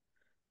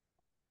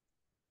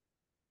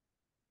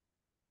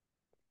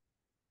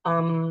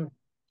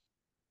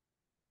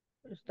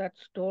 Is that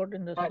stored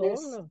in the That soul?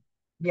 is, Or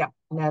yeah,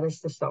 that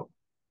is the soul.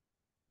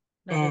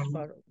 that is And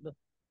part of the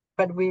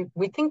but we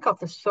think of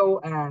the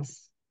soul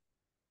as,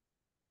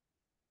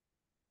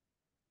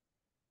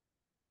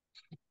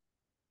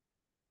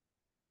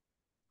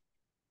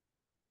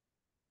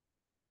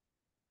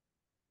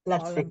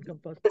 let's all say,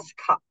 encompassing, this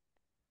cup.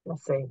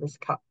 Let's say this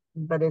cup,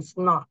 but it's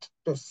not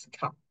this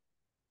cup.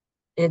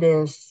 It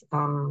is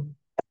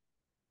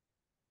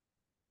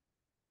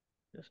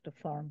just a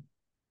form.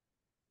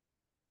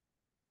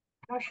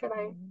 how should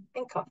I Mm.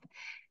 think of?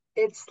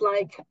 It's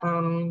like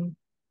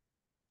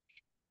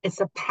it's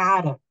a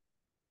pattern.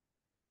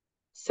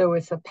 So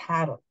it's a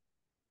pattern.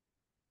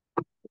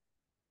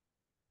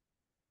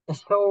 The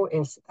soul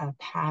is a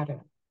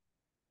pattern.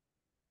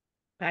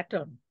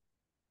 Pattern.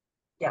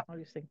 Yeah, How do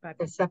you think pattern?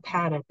 it's a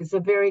pattern. It's a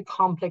very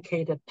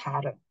complicated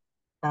pattern.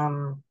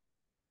 Um,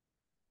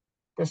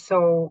 the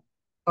soul,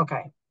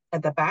 okay,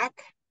 at the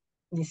back,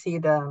 you see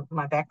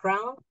my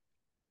background.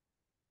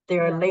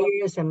 There are Yeah,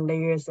 layers and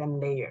layers and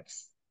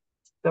layers.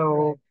 right.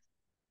 So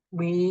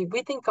we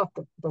think of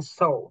the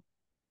soul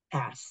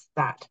as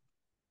that,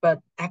 but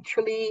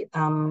actually,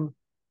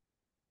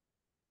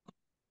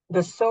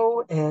 the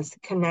soul is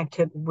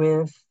connected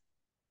with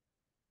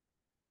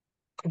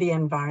the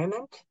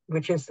environment,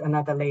 which is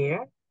another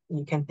layer.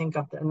 You can think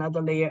of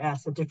another layer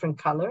as a different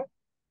color.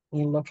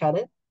 You look at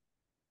it.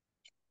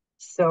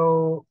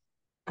 So,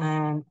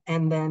 and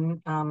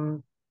then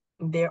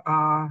there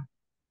are,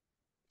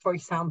 for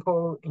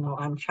example,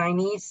 I'm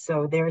Chinese,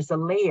 so there is a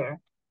layer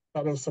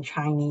that is a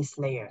Chinese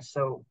layer.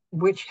 So,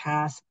 which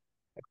has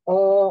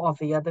all of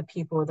the other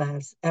people that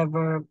has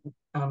ever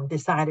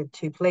decided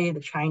to play the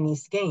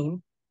Chinese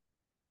game,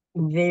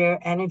 their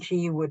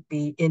energy would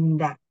be in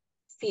that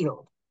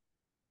field.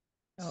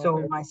 So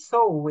Okay. my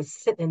soul would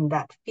sit in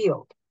that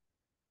field.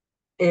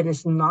 It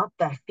is not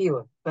that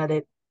field, but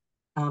it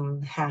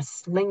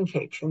has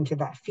linkage into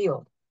that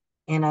field.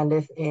 And I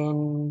live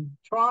in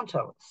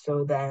Toronto,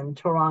 so then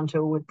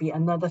Toronto would be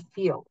another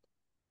field.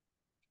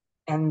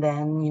 And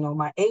then,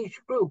 my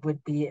age group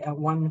would be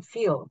one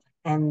field.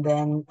 And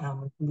then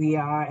we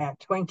are at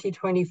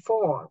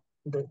 2024,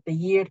 the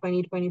year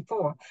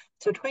 2024.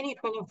 So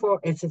 2024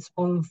 is its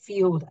own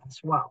field as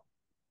well.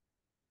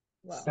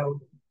 Wow.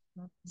 So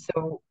Mhm.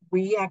 so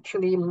we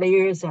actually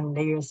layers and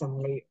layers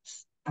and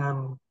layers.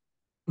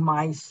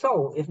 My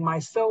soul, if my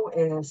soul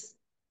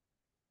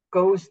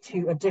goes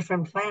to a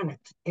different planet,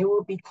 it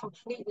will be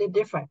completely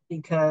different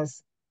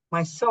because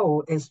my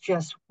soul is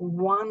just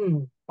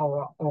one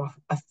or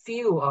a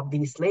few of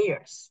these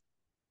layers.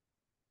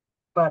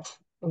 But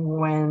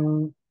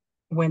when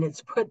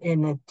it's put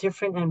in a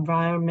different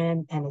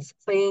environment and it's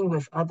playing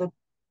with other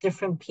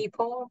different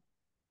people,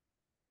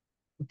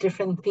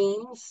 different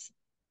themes,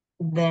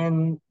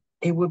 then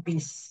it would be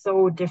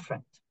so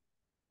different.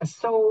 A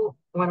soul,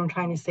 what I'm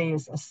trying to say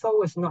is a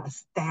soul is not a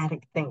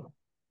static thing.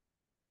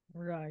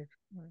 Right.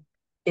 Right.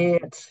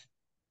 It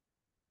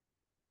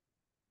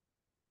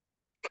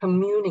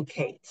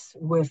communicates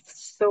with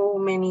so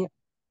many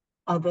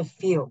other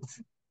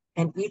fields.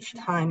 And each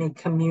time it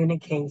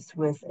communicates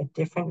with a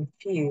different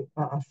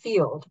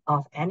field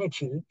of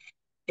energy,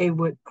 it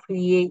would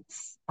create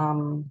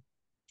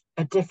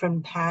a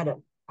different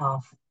pattern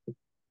of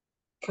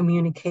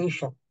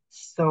communication.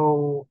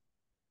 So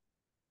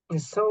the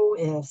soul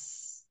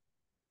is,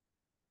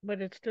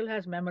 But it still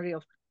has memory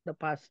of the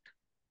past.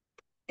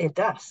 it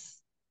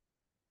does,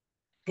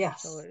 So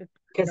yes. it kind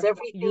Because of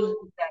everything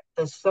use. that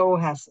the soul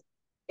has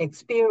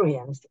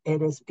experienced,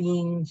 it is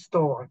being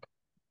stored.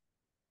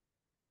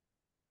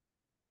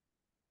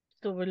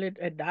 So will it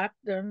adapt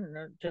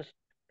then? Just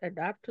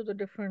adapt to the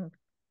different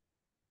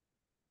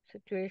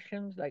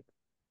situations, like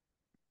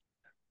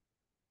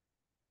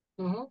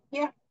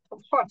Yeah, of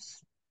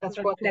course. That's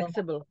like what,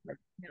 flexible. Like,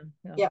 yeah,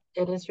 yeah. yeah,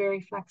 it is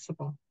very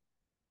flexible.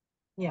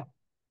 Yeah.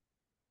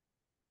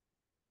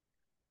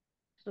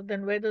 So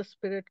then where does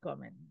spirit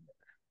come in?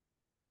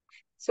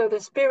 So the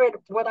spirit,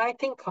 what I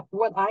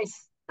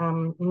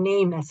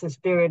name as a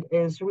spirit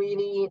is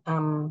really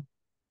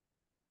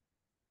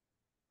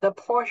the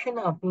portion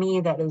of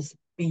me that is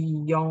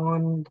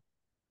beyond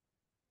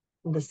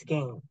this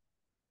game,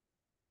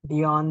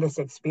 beyond this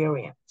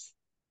experience.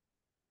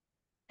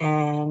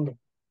 And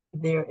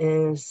there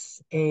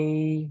is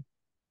a,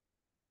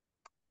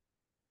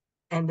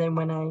 and then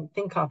when I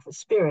think of the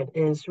spirit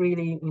is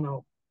really,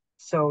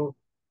 so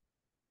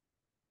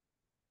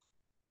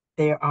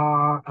there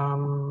are,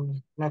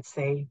 let's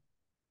say,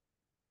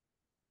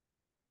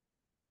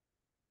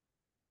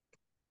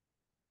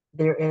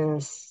 there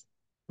is,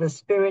 the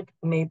spirit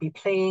may be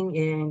playing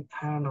in,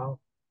 I don't know,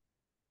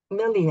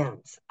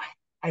 millions.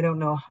 I don't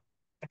know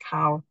like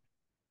how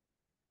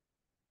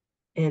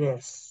it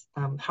is,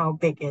 how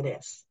big it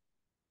is.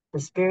 The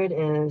spirit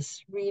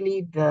is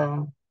really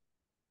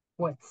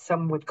what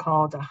some would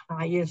call the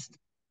highest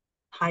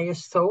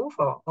soul,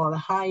 or the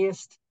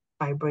highest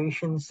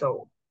vibration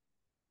soul,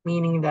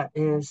 meaning that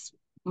is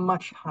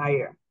much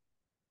higher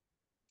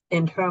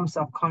in terms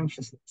of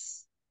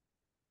consciousness.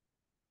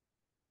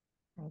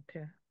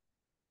 Okay.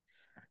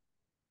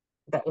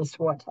 That is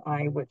what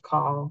I would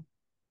call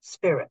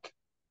spirit.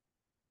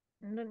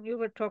 And then you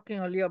were talking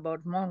earlier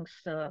about monks.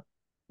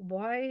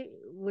 Why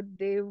would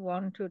they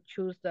want to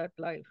choose that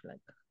life,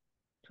 like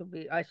to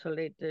be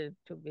isolated,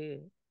 to be?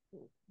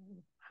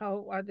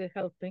 How are they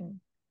helping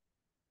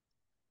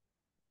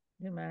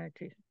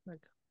humanity?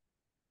 Like,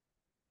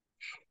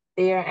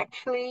 They are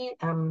actually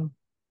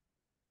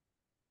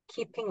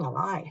keeping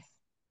alive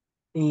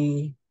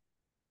the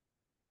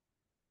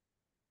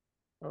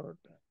or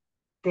the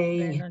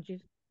they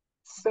energies?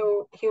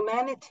 so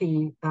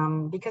humanity,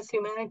 because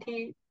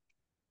humanity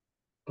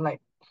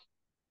like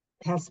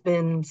has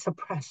been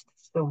suppressed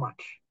so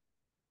much.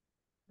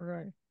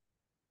 Right.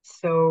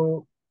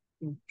 So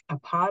a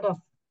part of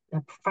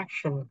the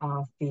perfection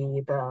of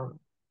the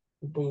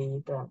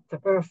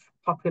Earth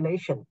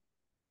population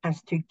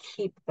has to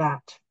keep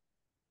that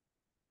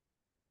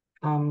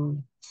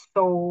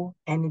soul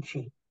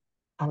energy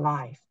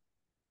alive.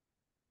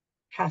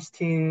 Has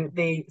to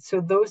they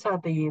so those are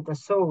the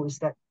souls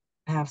that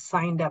have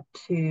signed up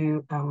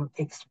to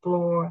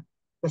explore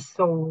the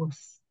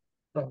souls,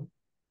 the,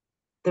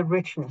 the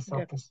richness of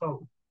Def- the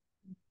soul.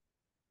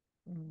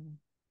 mm,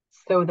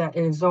 So that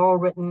it is all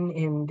written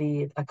in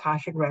the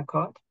Akashic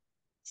record,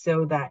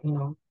 so that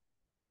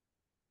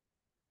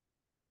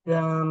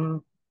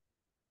the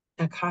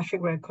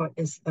Akashic record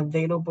is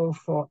available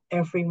for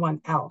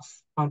everyone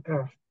else on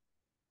earth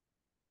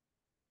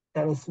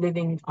that is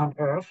living on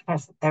earth,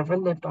 has ever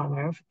lived on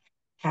earth,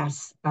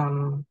 has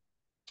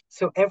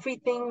so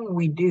everything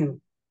we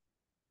do,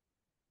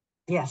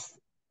 yes,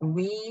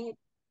 we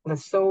the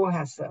soul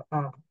has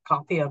a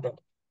copy of it,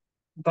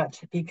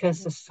 but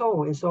because the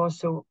soul is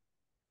also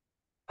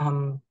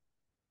um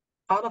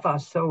part of our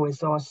soul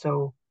is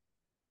also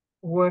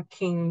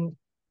working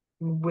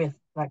with,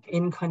 like,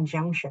 in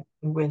conjunction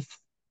with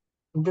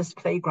this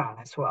playground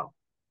as well.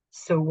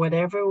 So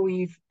whatever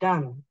we've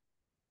done,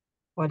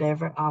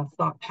 whatever our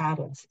thought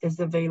patterns, is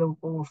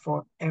available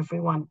for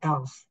everyone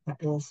else that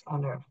is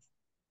on earth.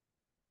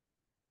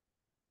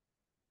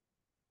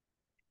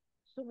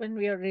 So when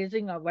we are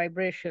raising our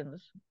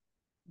vibrations,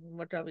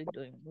 what are we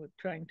doing? We're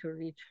trying to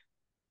reach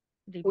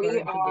deeper We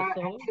into the are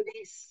soul.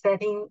 actually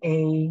setting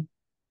a,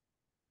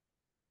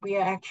 we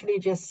are actually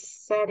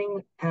just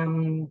setting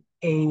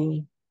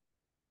a,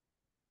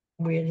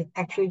 we're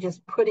actually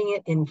just putting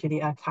it into the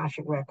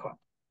Akashic record.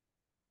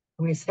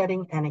 We're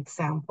setting an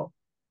example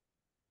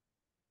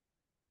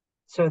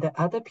so that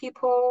other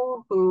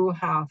people who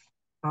have,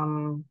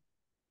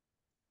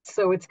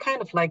 so it's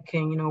kind of like,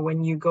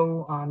 when you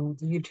go on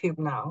YouTube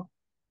now,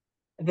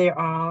 there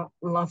are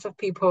lots of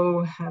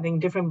people having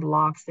different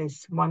blogs.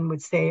 This one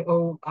would say,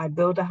 "Oh, I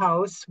built a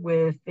house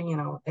with,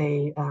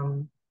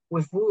 a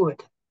with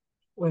wood,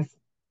 with,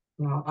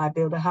 I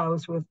built a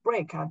house with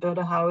brick. I built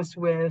a house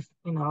with,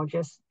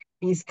 just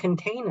these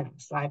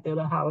containers. I built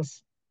a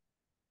house."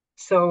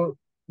 So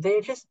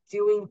they're just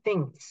doing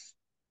things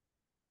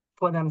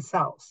for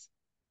themselves.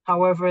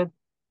 However,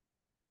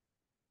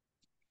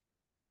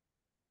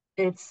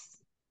 it's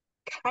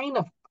kind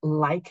of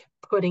like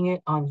putting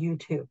it on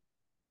YouTube,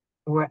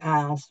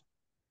 whereas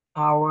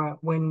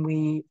when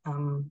we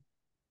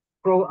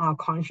grow our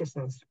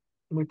consciousness,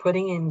 we're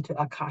putting into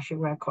Akashic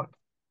record.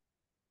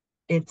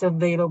 It's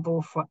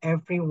available for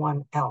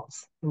everyone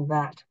else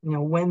that,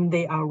 when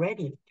they are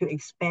ready to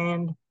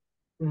expand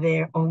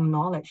their own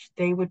knowledge,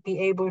 they would be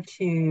able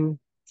to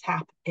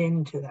tap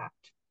into that.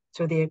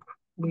 So the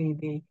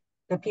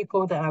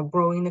people that are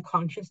growing the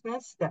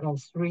consciousness, that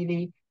is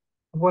really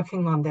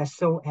working on their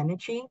soul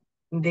energy,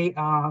 they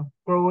are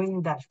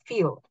growing that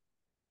field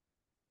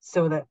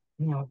so that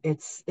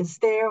it's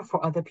there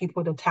for other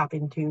people to tap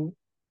into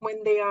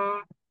when they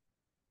are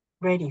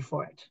ready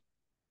for it,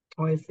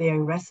 or if they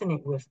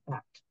resonate with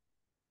that.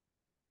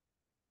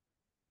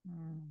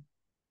 Mm.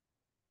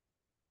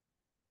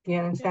 Do you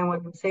Yeah, understand what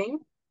I'm saying?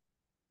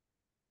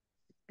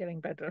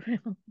 getting better.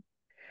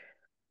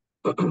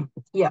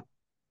 Yeah.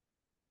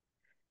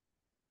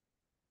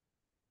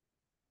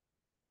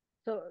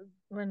 So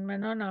when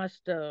Menon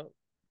asked,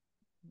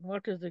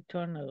 what is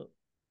eternal?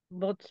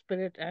 Both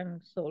spirit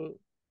and soul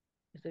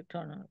is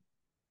eternal.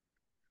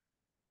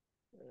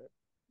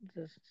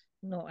 There's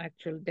no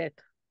actual death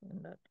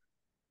in that.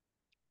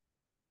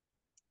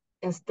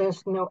 is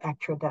there's no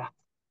actual death,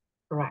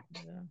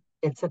 correct? Yeah.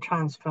 It's a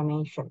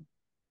transformation.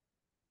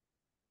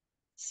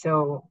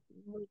 So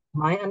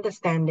my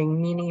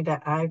understanding, meaning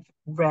that I've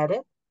read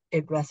it,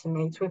 it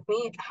resonates with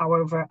me.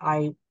 However,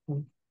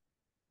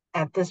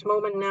 at this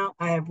moment now,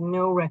 I have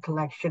no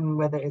recollection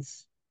whether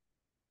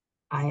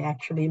I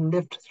actually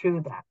lived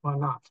through that or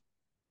not.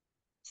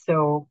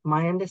 So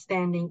my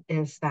understanding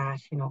is that,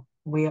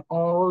 we're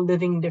all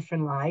living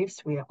different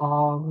lives. We are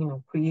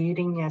all,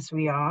 creating as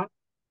we are.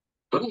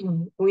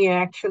 We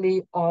are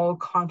actually all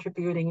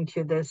contributing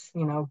to this,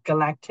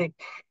 galactic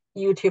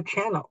YouTube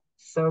channel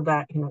so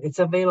that, it's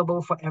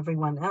available for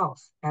everyone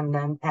else. And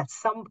then at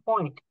some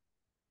point,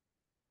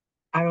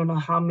 I don't know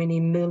how many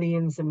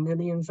millions and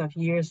millions of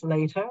years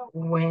later,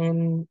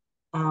 when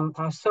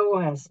our soul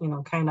has,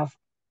 kind of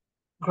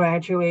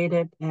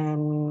graduated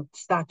and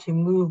start to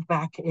move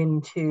back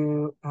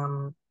into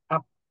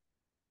up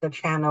the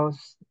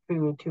channels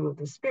to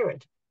the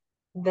spirit,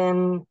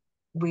 then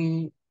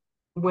we,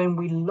 when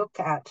we look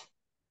at,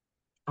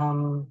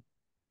 um,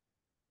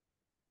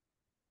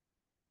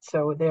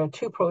 so there are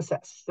two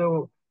processes.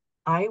 So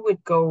I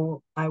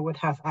would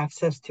have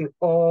access to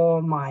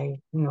all my,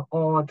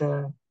 all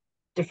the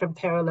different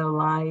parallel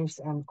lives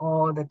and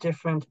all the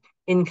different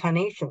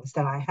incarnations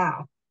that I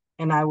have.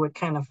 And I would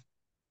kind of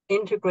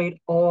integrate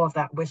all of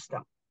that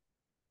wisdom.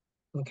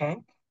 Okay.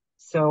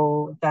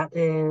 So that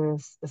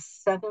is the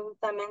seventh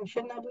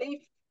dimension, I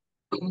believe.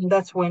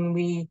 That's when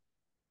we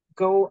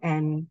go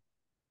and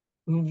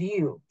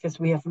review, because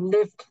we have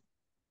lived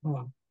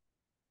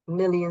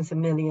millions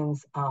and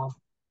millions of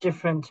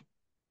different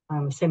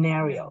Yeah.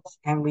 scenarios,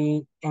 and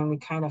we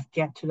kind of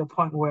get to the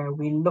point where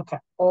we look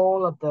at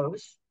all of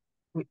those,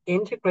 we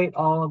integrate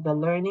all of the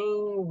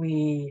learning,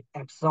 we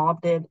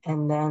absorb it,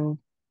 and then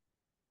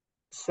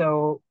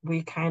so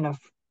we kind of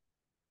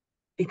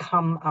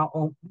become our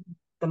own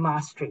the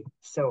mastery.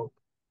 So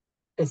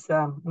it's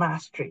a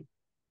mastery.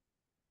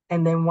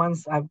 And then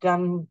once I've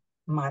done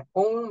my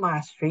own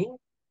mastery,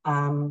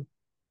 um,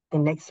 the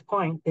next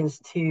point is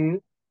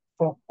to,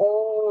 for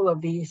all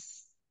of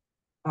these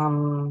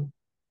um,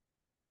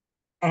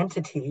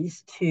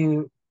 entities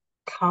to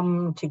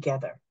come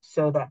together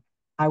so that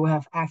I will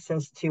have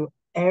access to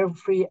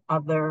every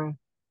other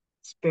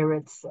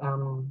spirit's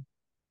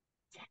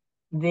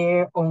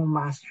their own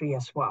mastery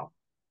as well.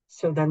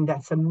 So then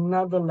that's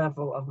another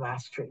level of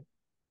mastery.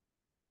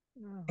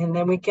 Oh, And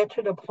then we get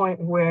to the point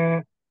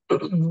where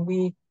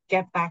we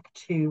get back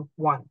to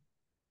one,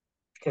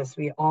 because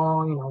we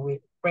all, we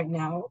right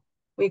now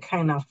we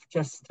kind of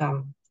just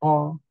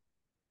all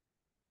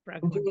doing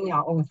fragmented.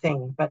 our own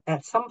thing. But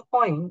at some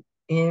point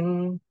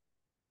in,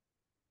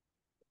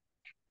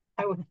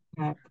 I would,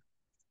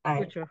 I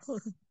Future.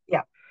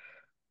 yeah,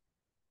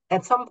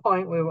 at some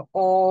point we will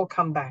all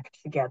come back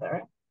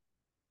together,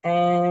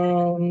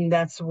 and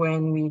that's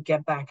when we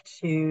get back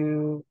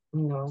to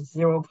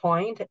 0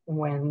 point,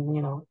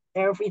 when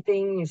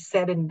everything is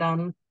said and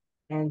done,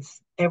 and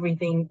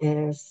everything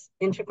is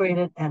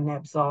integrated and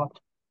absorbed,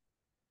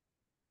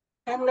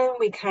 and then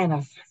we kind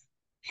of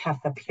have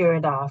a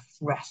period of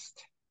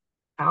rest.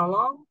 How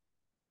long?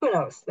 Who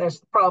knows?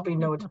 There's probably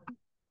no time,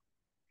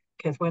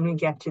 because when we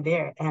get to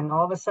there and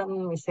all of a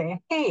sudden we say,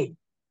 hey,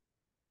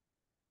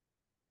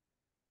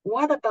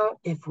 what about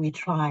if we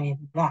try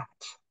that?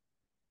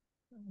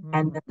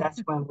 And Mm. then that's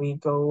when we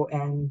go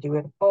and do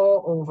it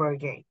all over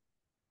again.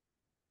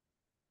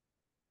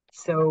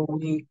 So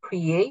we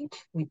create,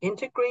 we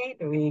integrate,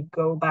 we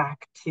go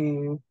back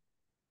to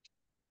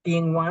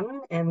being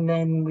one, and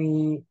then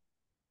we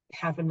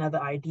have another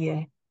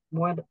idea.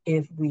 What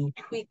if we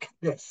tweak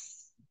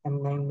this?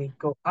 And then we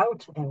go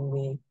out and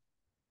we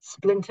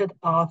splint it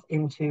off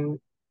into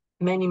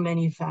many,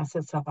 many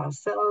facets of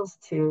ourselves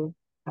to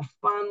have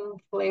fun,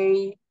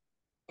 play,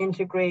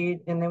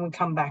 integrate, and then we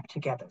come back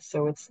together.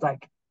 So it's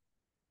like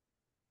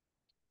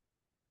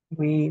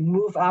we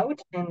move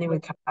out and then we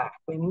come back.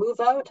 We move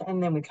out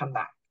and then we come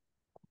back.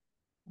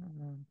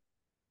 Mm.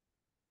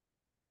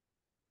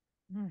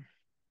 Mm.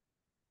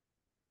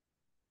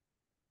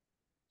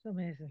 It's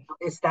amazing.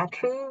 Is that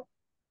true?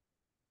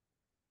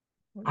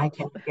 Who I knows?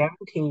 can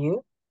guarantee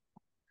you.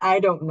 I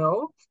don't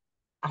know.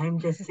 I'm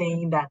just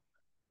saying that,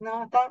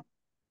 no, that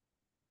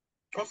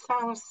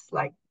sounds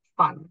like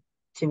fun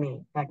to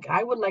me. Like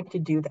I would like to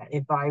do that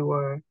if I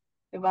were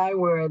a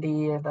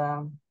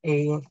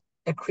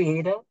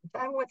creator.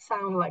 That would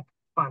sound like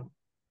fun.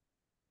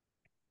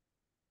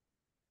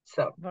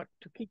 So But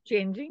to keep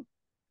changing,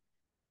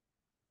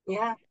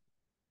 yeah,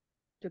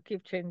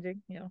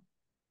 yeah.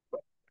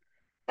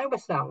 that would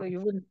sound So like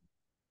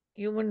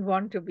you wouldn't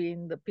want to be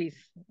in the piece.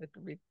 It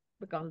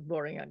becomes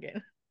boring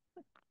again.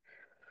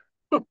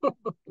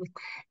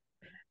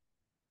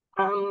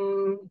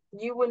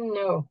 you wouldn't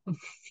know,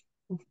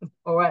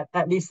 or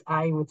at least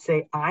I would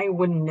say I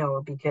wouldn't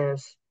know,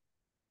 because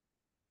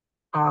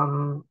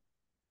um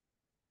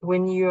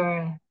when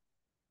you're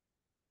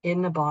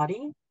in the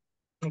body,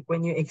 like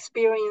when you're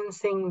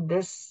experiencing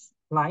this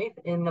life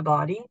in the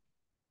body,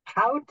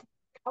 how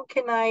how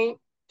can I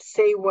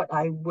say what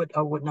I would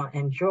or would not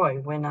enjoy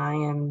when I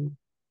am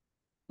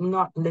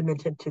not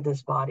limited to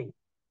this body,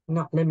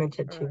 not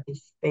limited to Right.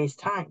 this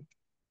space-time.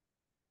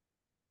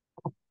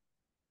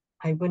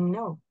 I wouldn't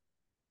know.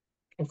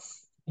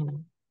 It's,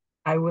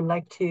 I would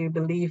like to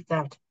believe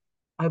that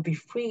I'll be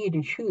free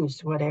to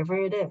choose whatever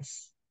it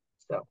is.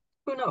 So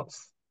who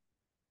knows?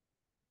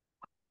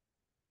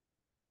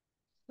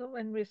 So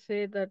when we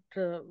say that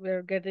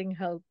we're getting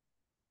help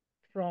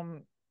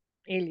from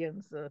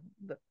aliens, the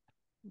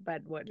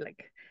bad word,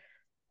 like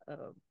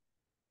uh,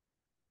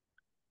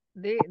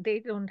 they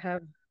don't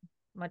have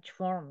much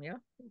form, yeah.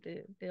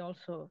 They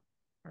also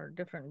are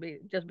different. We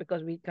just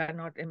because we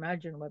cannot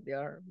imagine what they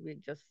are, we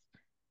just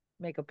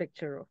make a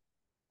picture of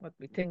what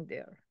we think they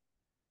are,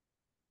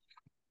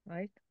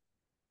 right?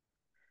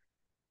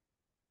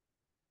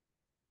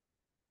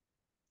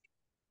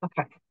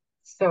 Okay.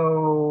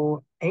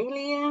 So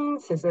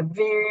aliens is a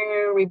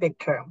very big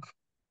term.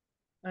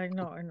 I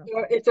know.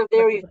 It's a But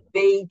very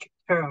vague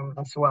term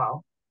as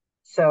well.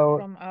 So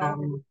from our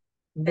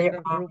there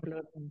kind of are group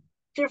learning.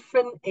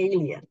 different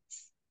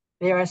aliens.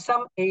 There are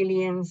some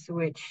aliens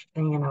which,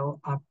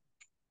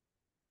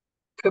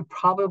 could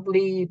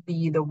probably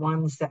be the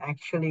ones that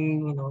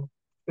actually,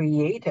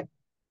 created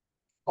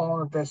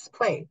all of this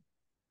play.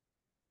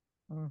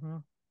 Mm-hmm.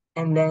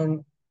 And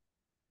then,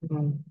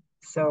 mm,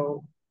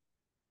 so,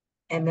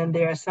 and then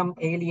there are some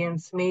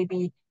aliens,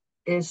 maybe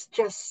it's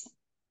just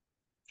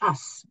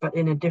us, but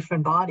in a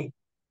different body.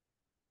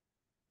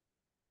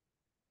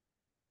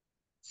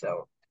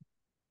 So,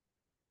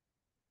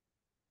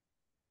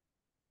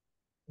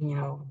 you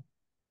know,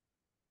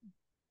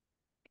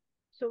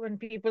 So when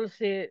people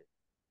say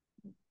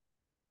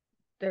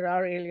there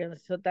are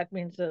aliens, so that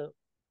means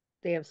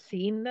they have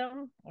seen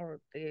them or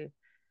they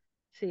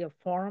see a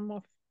form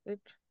of it.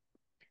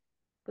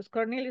 Because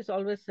Cornelius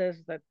always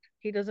says that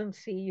he doesn't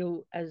see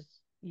you as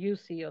you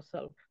see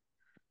yourself.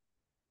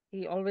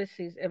 He always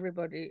sees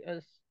everybody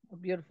as a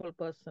beautiful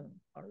person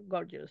or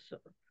gorgeous,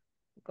 or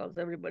he calls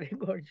everybody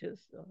gorgeous.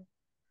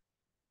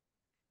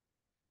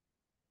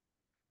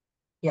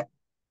 yeah,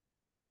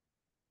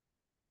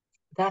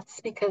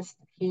 that's because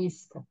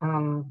he's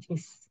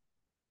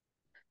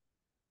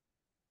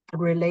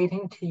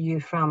relating to you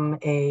from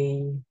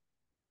a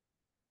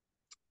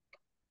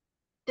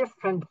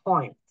different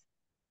point.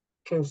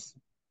 Because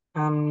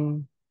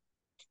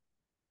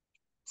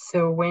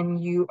so when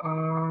you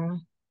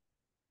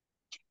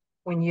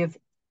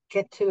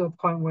get to a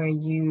point where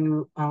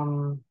you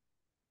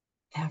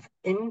have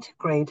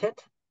integrated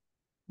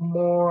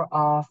more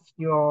of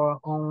your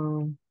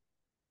own,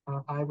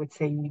 I would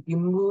say you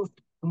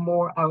moved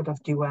more out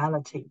of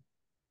duality.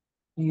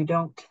 You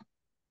don't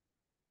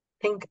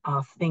think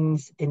of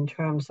things in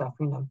terms of,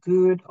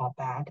 good or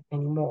bad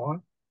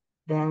anymore.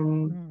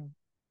 Then, Mm.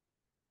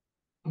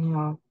 you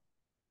know,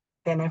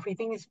 then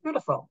everything is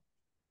beautiful.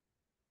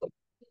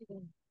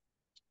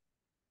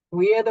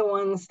 We are the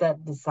ones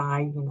that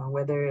decide,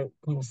 whether,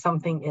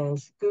 something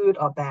is good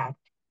or bad,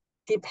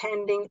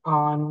 depending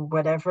on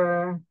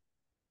whatever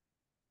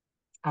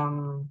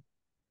um,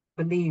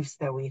 beliefs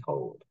that we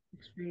hold.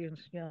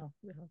 Experience, yeah,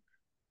 yeah.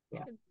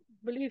 Yeah.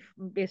 Belief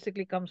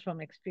basically comes from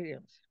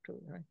experience too,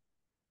 right?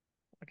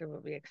 Whatever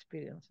we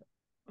experience,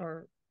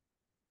 or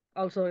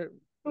also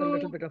a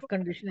little Mm, bit of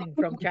conditioning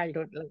from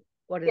childhood, like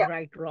what is yeah.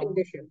 right, wrong,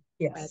 Condition.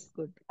 bad, Yes.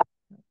 good.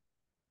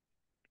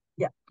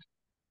 Yeah.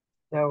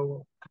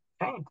 So,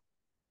 okay.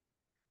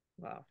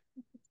 Wow.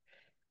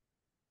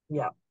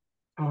 Yeah.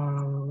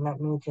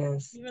 Let me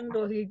just, Even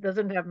though he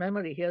doesn't have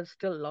memory, he has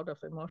still a lot of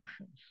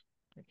emotions.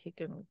 Like he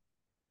can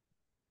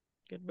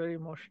get very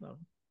emotional.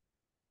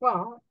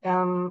 well,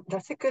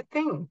 that's a good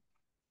thing.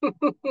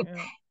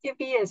 Yeah. If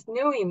he has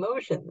no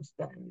emotions,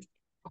 then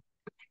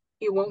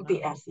he won't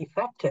be No. as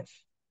effective.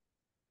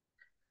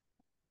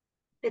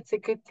 It's a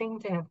good thing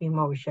to have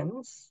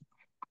emotions.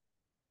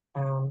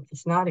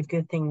 It's not a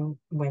good thing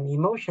when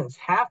emotions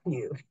have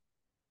you.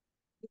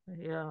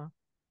 Yeah.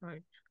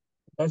 Right.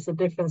 There's a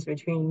difference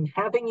between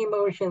having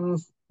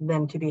emotions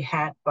than to be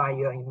had by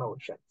your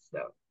emotions.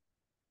 So,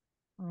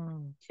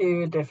 Mm.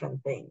 two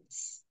different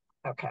things.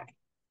 Okay.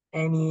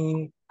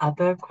 Any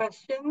other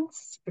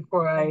questions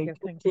before Thank I you.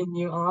 Thank you.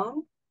 continue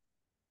on?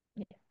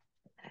 Yeah.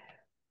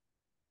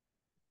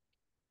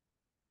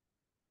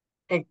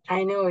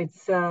 I know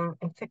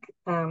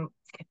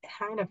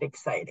kind of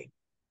exciting.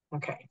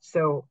 Okay,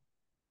 so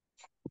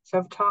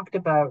I've talked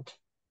about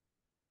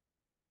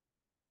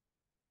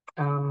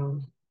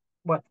um,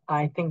 what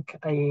I think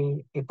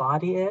a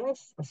body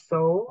is, a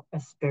soul, a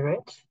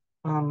spirit.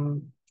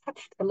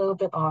 Touched a little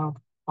bit on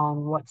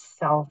what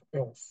self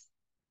is.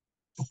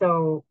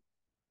 So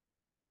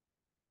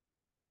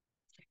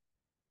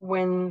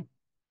when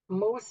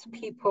most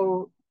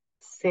people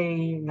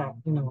say that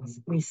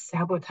we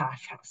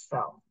sabotage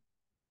ourselves,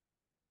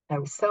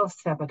 that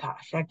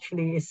self-sabotage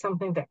actually is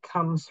something that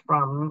comes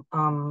from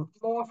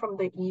more from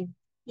the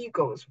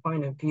ego's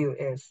point of view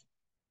is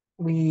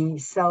we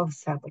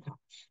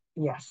self-sabotage.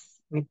 Yes,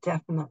 we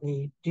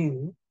definitely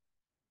do.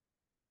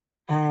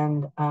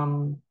 And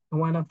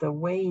one of the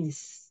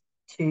ways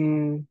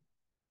to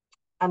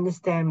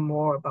understand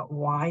more about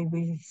why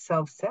we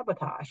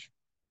self-sabotage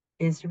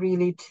is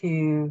really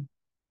to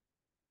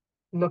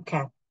look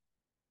at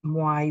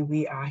why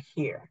we are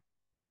here.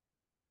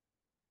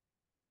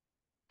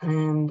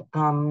 And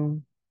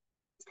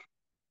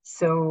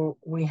so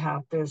we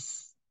have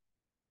this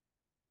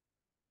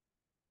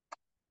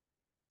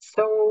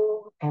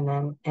soul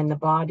and the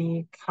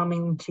body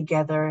coming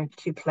together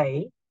to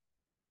play.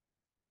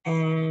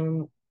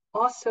 And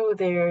also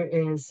there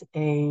is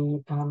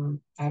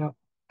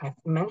I've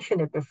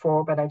mentioned it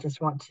before, but I just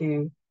want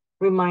to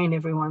remind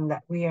everyone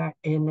that we are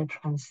in a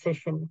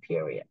transition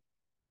period.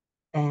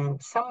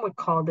 And some would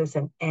call this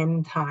an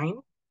end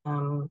time.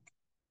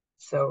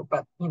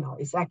 But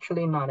it's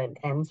actually not an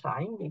end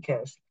time,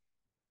 because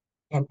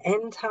an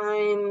end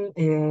time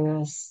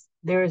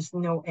there is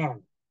no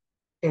end.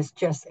 It's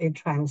just a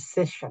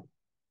transition.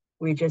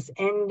 We're just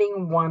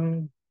ending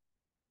one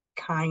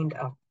kind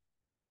of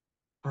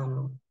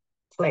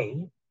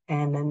play,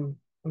 and then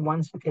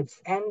once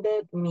it's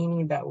ended,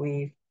 meaning that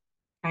we've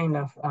kind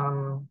of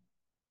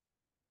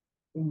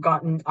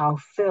gotten our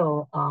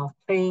fill of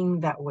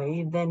playing that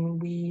way, then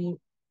we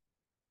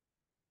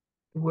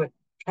would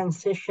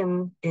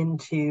transition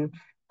into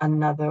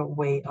another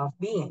way of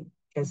being,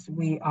 because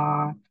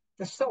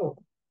the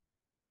soul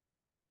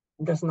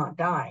does not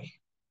die.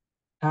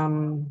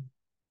 And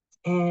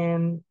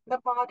the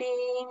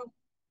body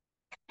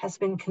has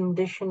been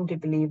conditioned to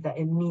believe that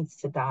it needs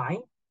to die.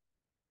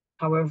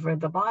 However,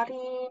 the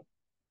body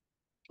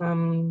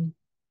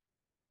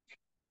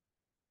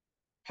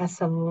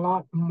has a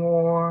lot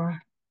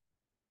more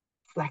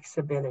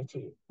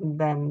flexibility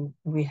than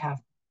we have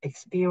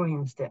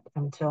experienced it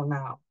until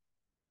now.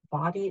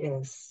 Our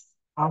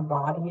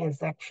body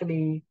is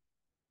actually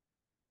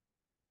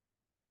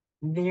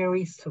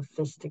very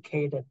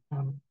sophisticated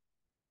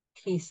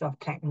piece of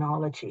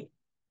technology,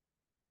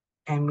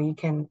 and we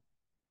can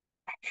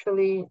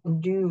actually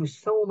do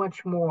so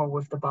much more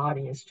with the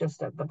body. It's just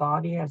that the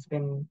body has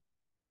been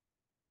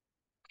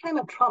kind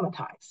of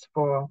traumatized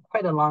for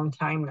quite a long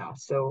time now.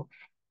 So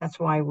that's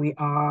why we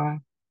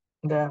are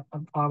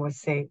I would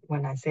say,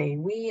 when I say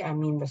we, I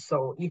mean the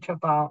soul. Each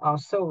of our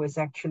soul is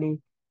actually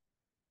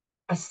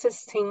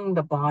assisting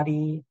the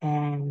body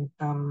and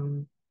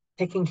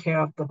taking care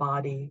of the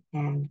body,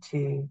 and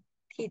to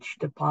teach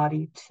the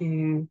body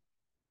to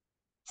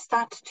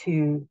start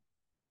to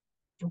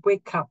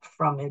wake up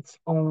from its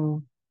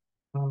own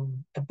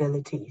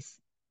abilities,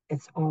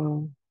 its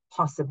own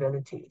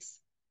possibilities.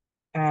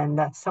 And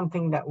that's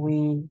something that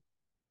we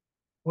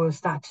will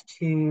start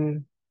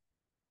to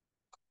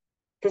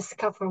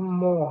discover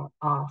more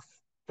of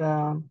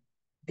the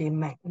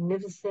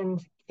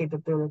magnificent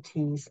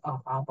capabilities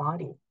of our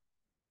body.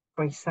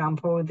 For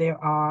example, there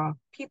are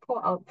people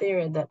out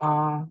there that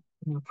are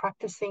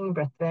practicing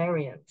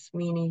breatharians,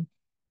 meaning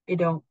they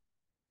don't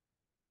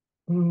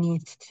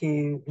need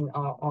to,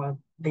 or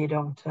they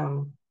don't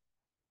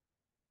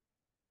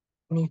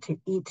need to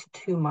eat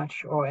too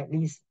much, or at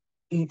least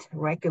eat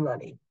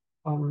regularly.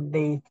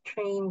 They've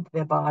trained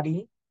their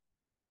body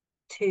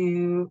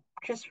to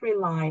just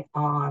rely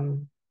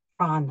on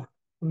prana,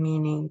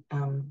 meaning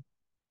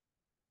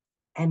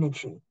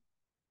energy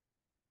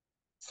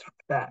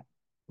that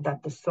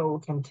the soul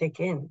can take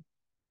in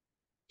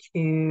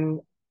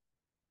to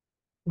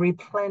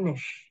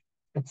replenish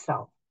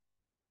itself.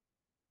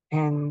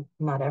 And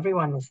not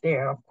everyone is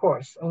there, of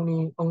course.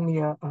 Only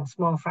a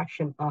small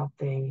fraction of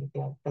the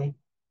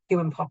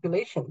human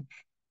population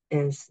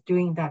is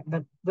doing that.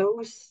 But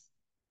those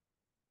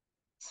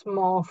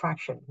small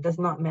fraction, does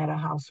not matter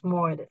how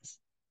small it is,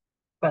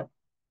 but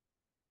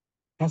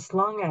as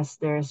long as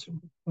there's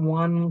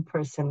one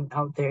person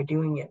out there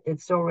doing it,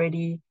 it's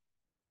already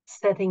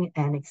setting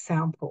an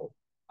example,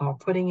 or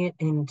putting it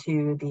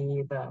into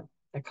the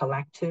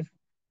collective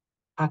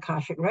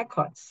Akashic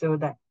records, so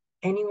that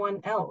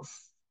anyone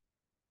else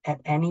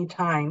at any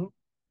time,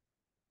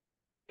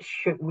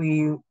 should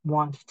we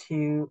want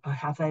to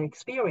have that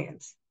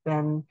experience,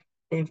 then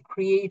they've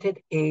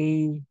created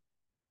an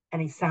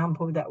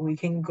example that we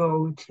can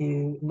go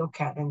to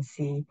look at and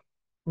see,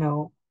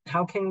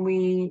 how can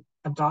we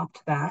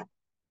adopt that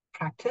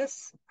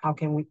practice? How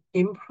can we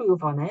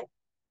improve on it?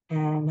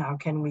 And how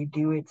can we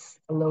do it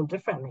a little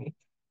differently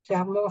to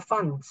have more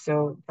fun?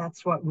 So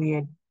that's what we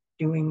are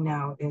doing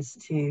now, is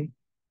to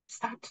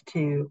start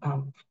to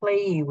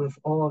play with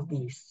all of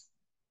these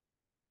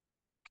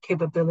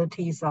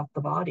capabilities of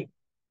the body.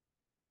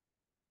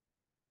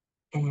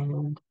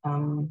 And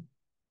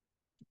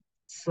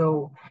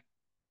so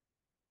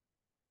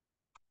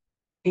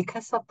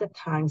because of the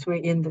times, we're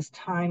in this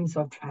times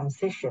of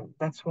transition,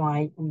 that's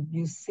why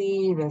you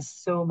see there's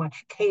so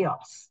much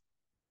chaos,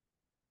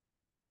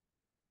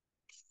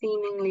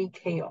 seemingly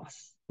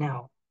chaos.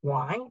 Now,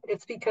 why?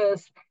 It's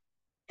because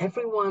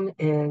everyone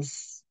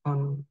is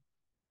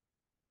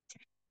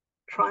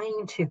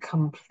trying to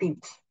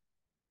complete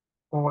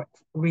or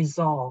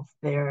resolve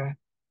their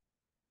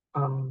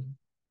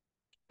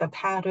the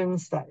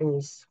patterns that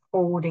is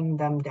holding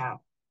them down.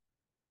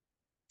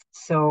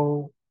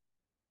 So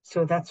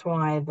that's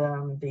why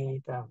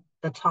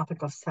the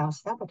topic of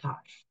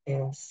self-sabotage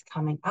is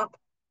coming up,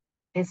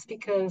 It's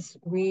because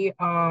we're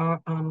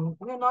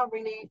not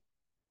really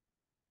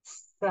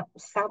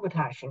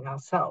sabotaging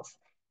ourselves.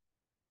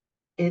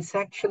 It's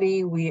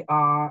actually we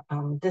are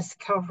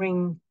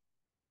discovering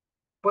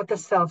what the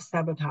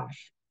self-sabotage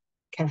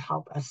can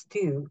help us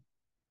do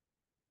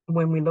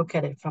when we look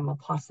at it from a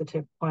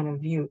positive point of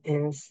view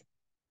is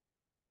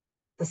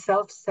the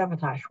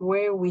self-sabotage,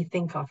 where we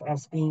think of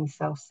as being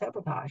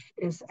self-sabotage,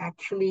 is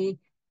actually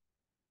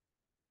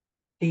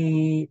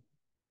we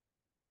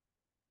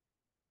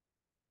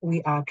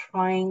are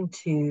trying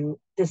to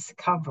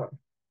discover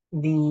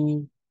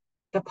the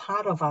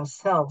part of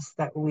ourselves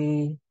that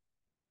we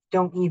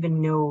don't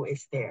even know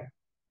is there.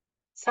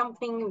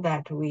 Something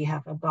that we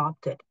have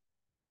adopted,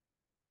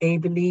 a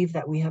belief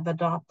that we have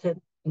adopted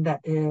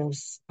that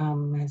is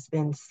has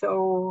been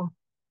so,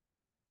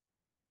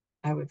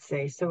 I would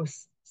say, so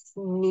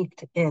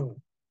sneaked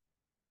in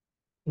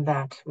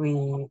that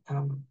we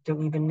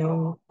don't even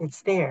know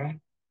it's there.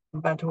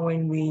 But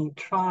when we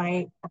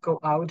go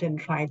out and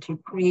try to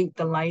create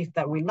the life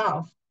that we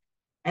love,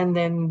 and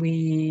then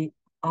we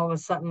all of a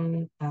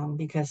sudden,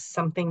 because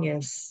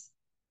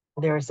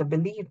there is a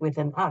belief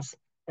within us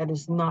that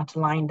is not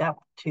lined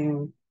up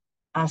to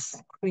us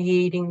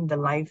creating the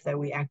life that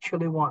we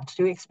actually want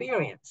to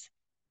experience.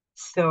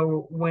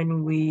 So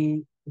when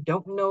we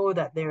don't know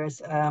that there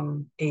is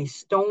a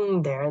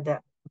stone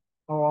there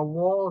or a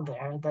wall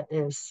there that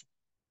is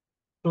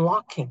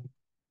blocking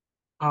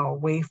our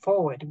way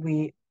forward,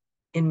 we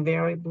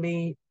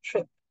invariably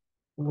trip.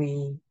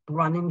 We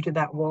run into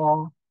that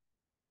wall,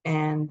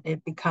 and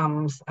it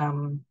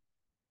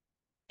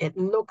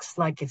looks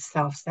like it's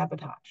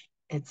self-sabotage.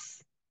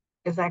 It's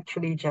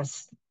actually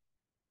just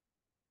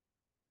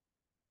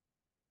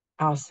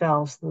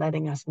ourselves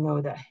letting us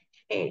know that,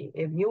 hey,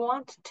 if you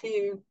want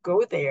to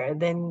go there,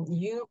 then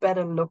you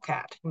better look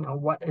at,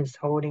 what is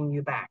holding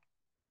you back.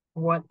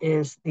 What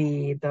is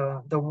the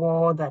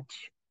wall that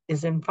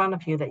is in front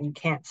of you that you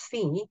can't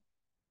see,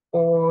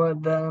 or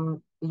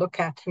look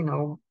at,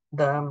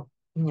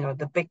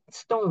 the big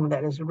stone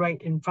that is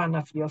right in front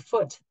of your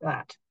foot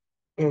that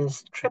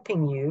is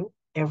tripping you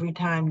every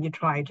time you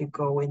try to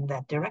go in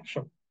that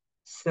direction.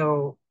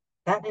 So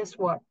that is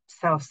what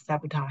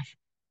self-sabotage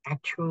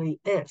actually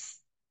is.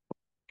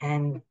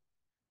 And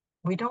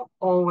we don't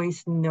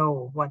always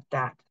know what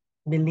that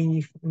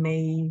belief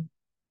may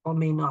or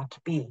may not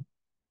be,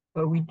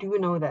 but we do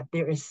know that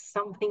there is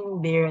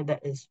something there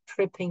that is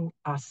tripping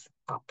us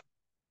up.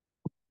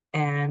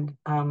 And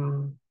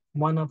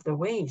one of the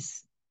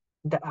ways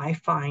that I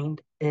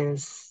find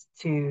is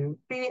to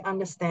really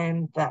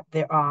understand that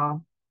there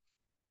are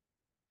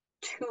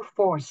two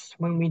forces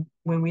when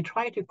we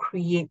try to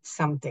create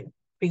something.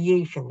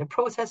 Creation, the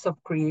process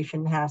of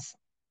creation has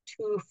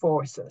two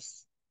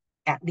forces,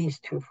 at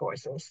least two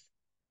forces,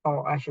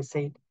 or I should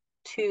say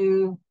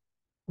two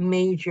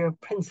major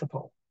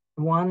principles.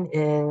 One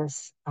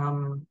is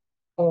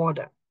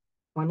order.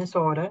 One is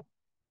order,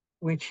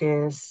 which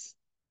is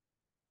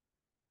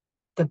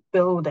the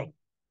building.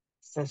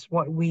 Says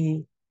what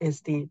we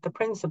is the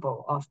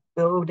principle of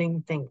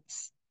building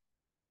things.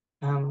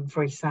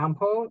 For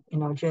example,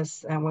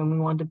 just when we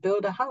want to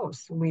build a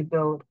house, we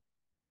build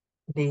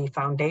the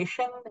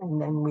foundation and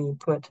then we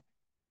put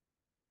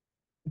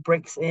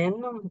bricks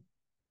in,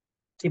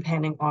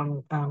 depending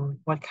on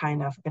what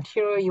kind of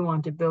material you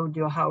want to build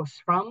your house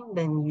from.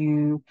 Then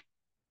you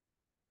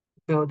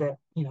build it,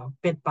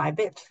 bit by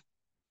bit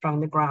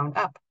from the ground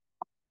up.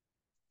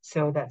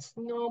 So that's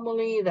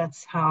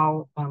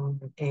how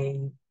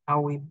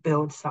we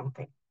build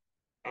something.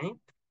 Okay.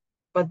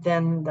 But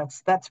then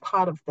that's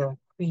part of the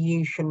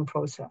creation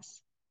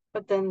process.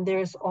 But then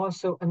there's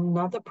also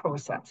another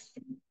process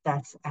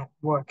that's at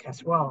work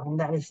as well, and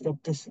that is the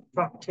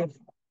destructive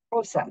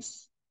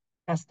process.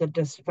 That's the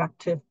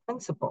destructive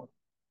principle.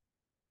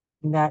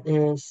 And that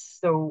is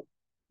so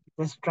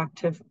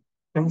destructive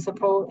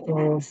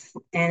principle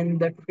and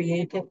the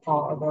creative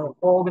or the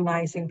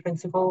organizing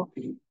principle,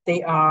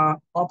 they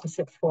are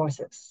opposite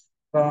forces.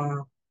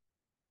 The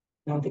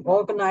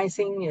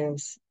organizing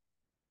is,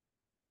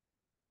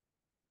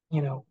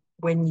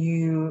 when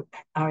you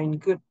are in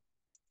good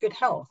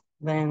health,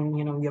 then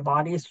your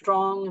body is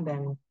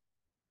strong,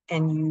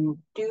 and you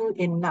do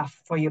enough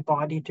for your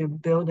body to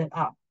build it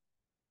up,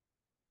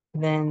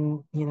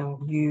 then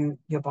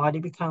your body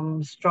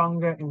becomes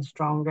stronger and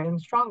stronger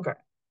and stronger.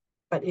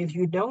 But if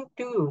you don't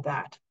do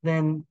that,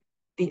 then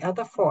the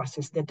other force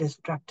is the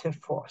destructive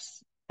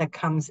force that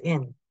comes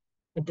in.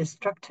 The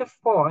destructive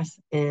force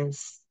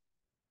is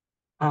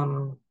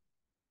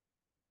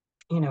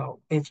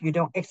if you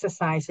don't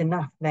exercise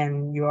enough,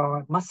 then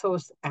your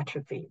muscles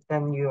atrophy,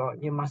 then your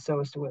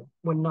muscles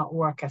would not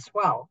work as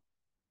well.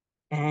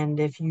 And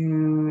if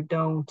you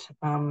don't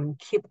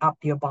keep up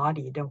your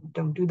body,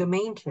 don't do the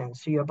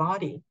maintenance to your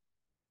body.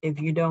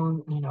 If you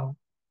don't,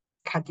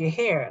 cut your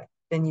hair,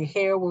 then your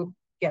hair will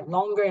get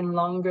longer and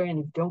longer. And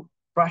if you don't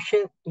brush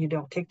it, you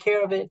don't take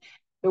care of it,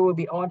 it will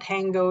be all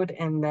tangled.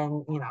 And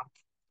then,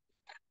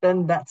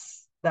 then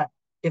that's that.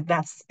 If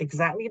that's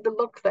exactly the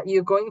look that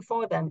you're going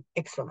for, then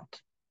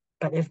excellent.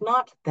 But if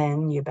not,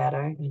 then you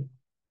better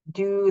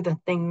do the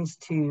things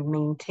to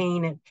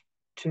maintain it,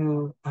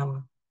 to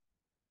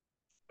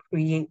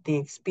create the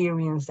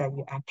experience that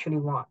you actually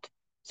want.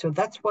 So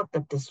that's what the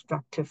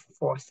destructive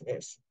force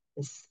is,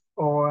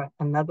 or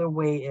another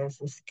way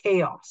is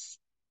chaos.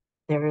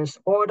 There is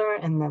order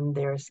and then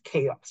there's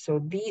chaos. So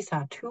these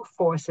are two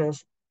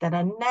forces that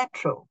are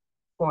natural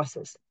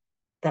forces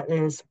that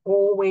is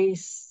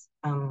always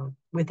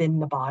within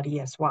the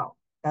body as well.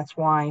 That's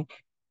why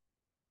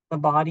the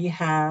body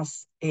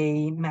has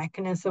a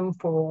mechanism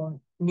for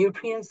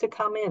nutrients to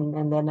come in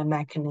and then a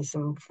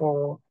mechanism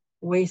for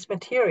waste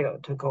material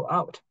to go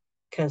out,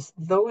 because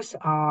those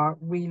are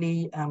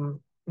really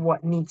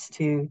what needs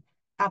to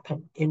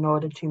happen in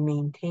order to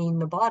maintain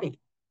the body.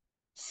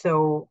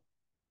 So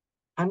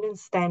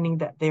understanding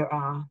that there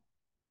are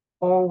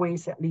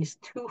always at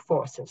least two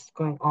forces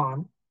going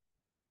on,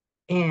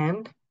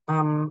 and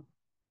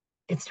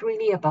it's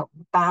really about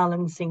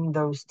balancing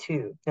those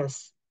two,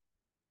 because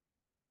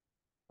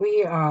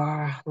we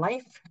are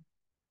life,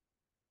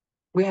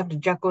 we have to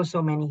juggle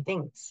so many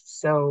things.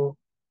 So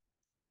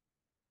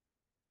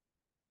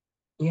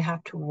you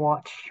have to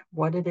watch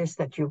what it is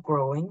that you're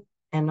growing,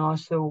 and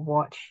also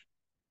watch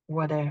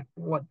what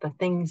the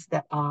things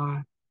that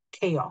are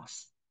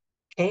chaos.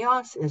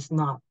 Chaos is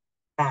not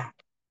bad.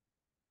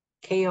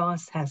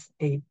 Chaos has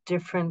a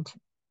different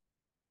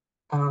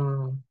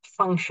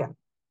function.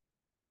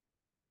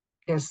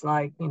 It's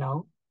like,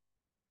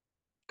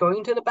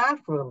 going to the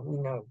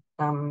bathroom,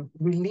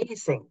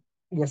 releasing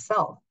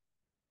yourself.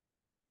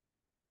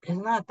 It's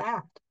not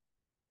that.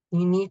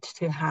 You need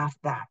to have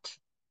that.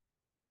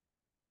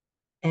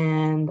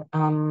 And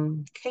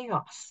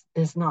chaos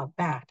is not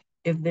bad.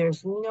 If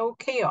there's no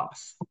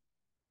chaos,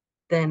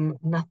 then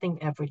nothing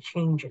ever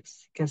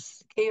changes,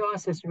 because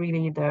chaos is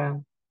really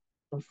the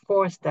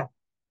force that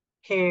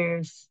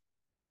tears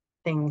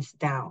things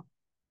down.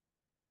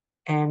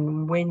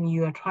 And when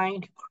you are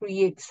trying to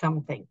create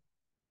something,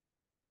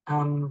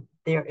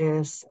 there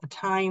is a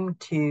time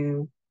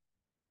to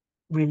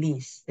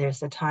release,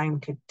 there's a time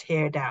to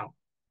tear down,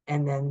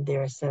 and then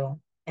there's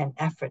an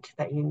effort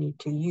that you need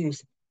to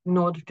use in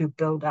order to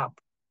build up.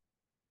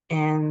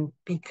 And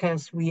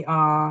because we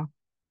are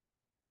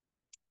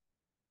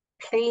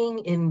playing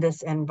in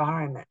this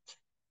environment,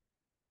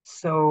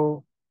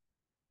 so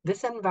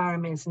this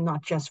environment is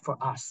not just for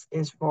us,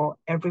 it's for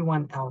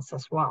everyone else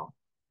as well.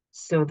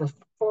 So the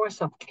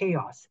force of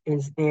chaos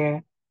is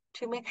there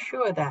to make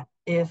sure that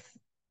if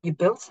you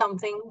build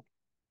something,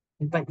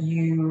 but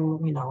you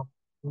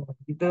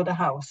build a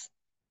house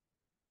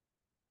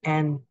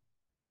and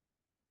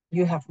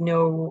you have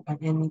no,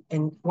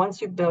 and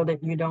once you build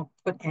it, you don't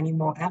put any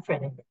more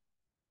effort in it,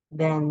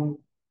 then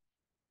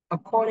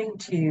according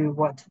to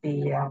what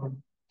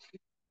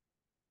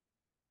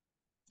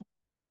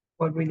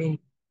really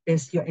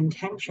is your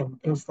intention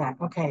is that,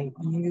 okay,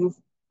 you've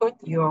put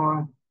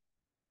your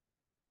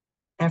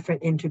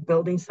effort into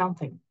building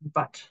something,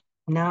 but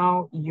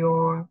now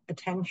your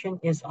attention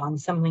is on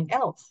something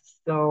else.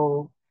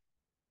 So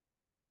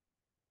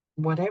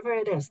whatever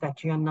it is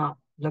that you're not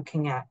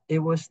looking at, it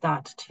will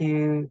start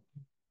to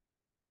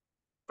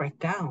break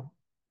down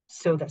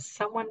so that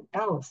someone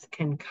else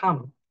can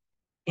come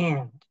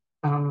and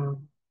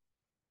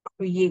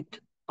create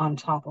on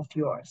top of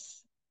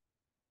yours.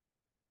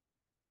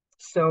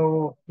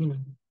 So,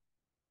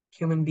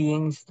 human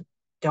beings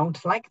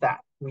don't like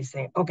that. We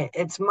say, okay,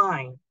 it's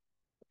mine.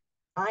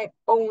 I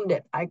owned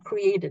it. I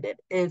created it.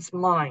 It's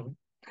mine.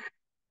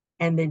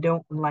 And they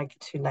don't like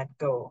to let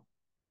go.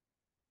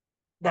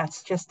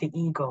 That's just the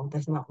ego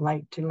does not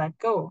like to let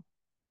go.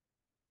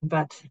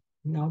 But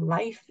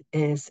life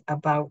is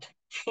about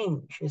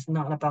change. It's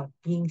not about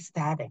being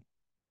static.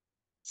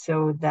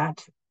 So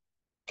that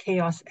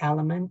chaos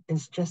element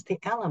is just the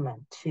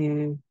element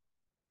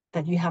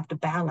that you have to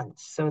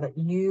balance, so that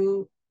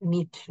you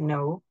need to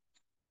know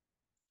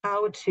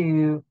how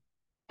to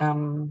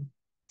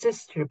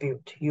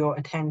distribute your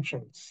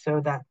attention,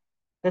 so that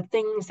the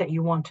things that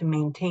you want to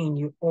maintain,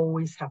 you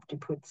always have to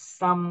put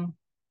some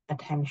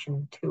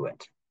attention to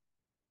it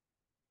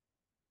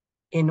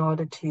in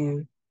order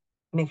to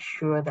make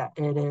sure that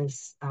it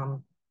is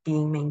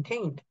being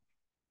maintained.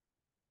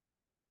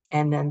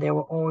 And then there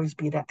will always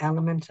be the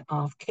element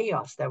of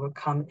chaos that will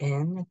come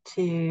in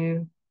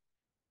to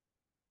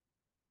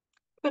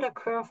put a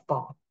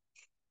curveball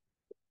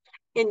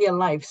in your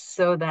life,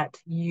 so that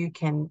you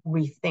can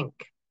rethink,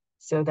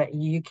 so that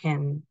you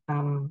can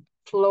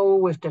flow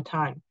with the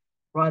time,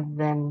 rather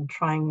than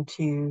trying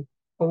to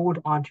hold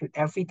on to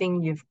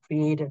everything you've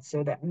created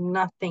so that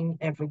nothing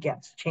ever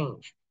gets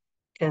changed.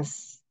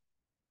 Because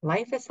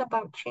life is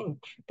about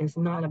change. It's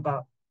not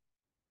about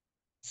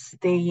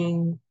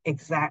staying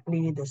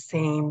exactly the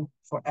same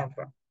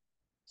forever.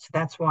 So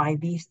that's why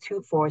these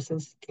two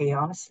forces,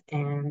 chaos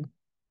and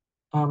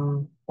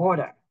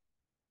order,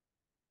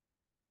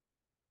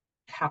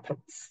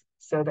 happens,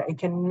 so that it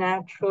can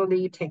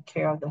naturally take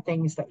care of the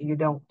things that you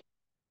don't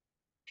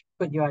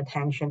put your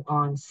attention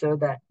on, so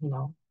that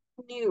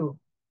new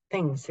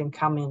things can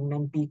come in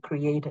and be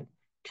created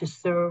to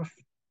serve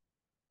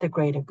the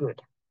greater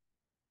good.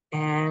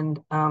 And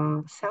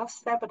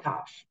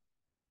self-sabotage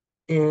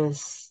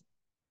is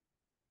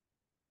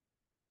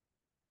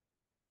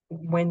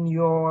when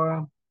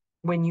you're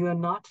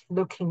not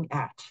looking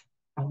at,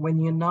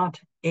 when you're not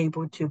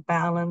able to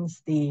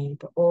balance the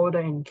order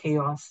and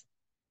chaos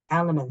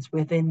elements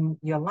within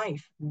your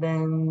life,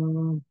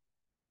 then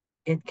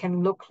it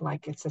can look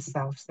like it's a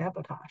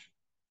self-sabotage.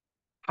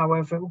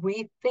 However,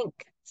 we think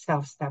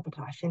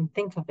self-sabotage and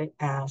think of it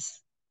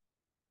as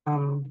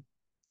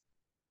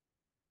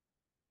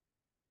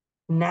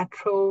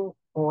natural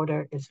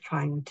order is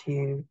trying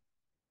to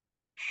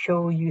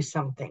show you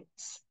some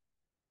things.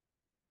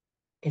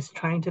 It's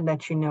trying to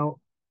let you know,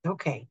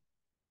 okay,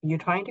 you're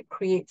trying to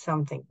create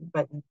something,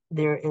 but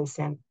there is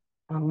a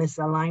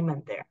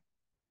misalignment there.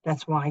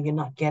 That's why you're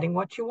not getting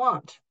what you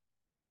want.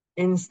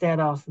 Instead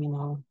of,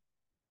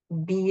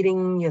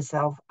 beating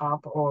yourself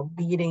up or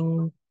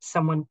beating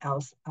someone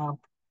else up,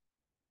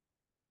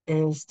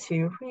 is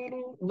to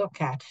really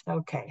look at,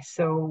 okay,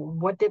 so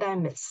what did I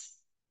miss?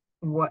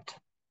 What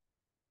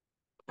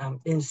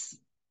is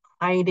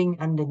hiding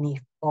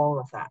underneath all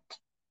of that?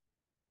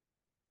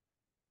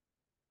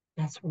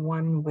 That's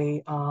one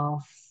way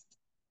of,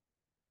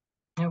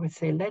 I would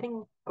say,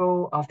 letting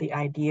go of the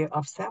idea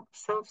of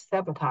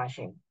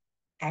self-sabotaging,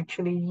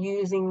 actually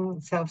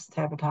using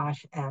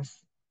self-sabotage as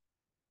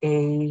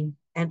an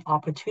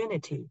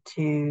opportunity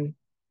to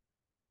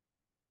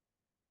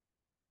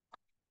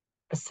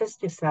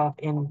assist yourself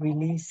in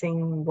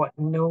releasing what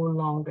no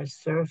longer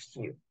serves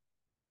you.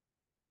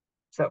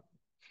 So,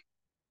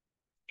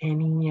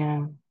 any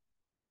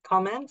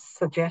comments,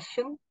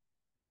 suggestions?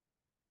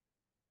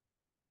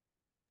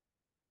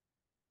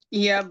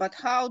 Yeah, but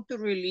how to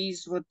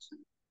release what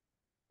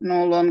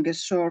no longer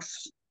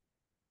serves?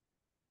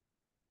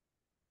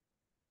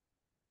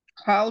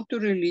 How to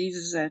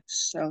release that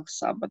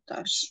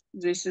self-sabotage?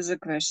 This is a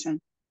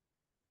question.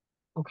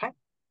 Okay.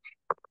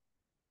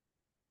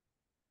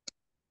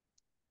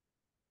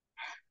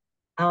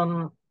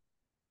 The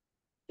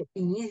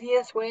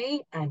easiest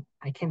way I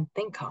can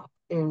think of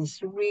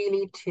is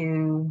really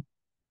to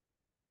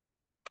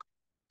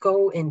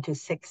go into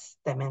sixth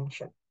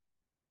dimension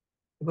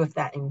with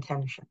that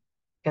intention,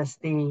 because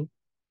the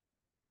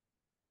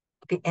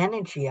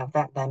energy of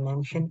that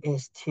dimension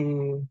is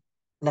to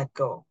let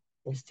go,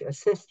 is to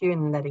assist you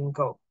in letting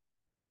go.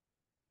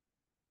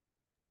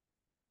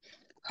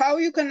 How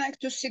you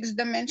connect to sixth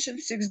dimension?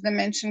 Sixth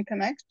dimension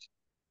connect?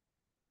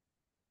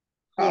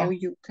 How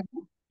you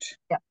connect?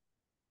 Yeah.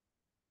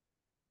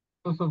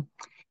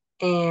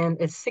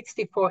 And it's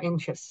 64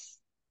 inches.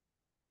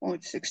 Oh,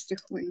 it's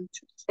 64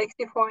 inches.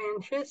 64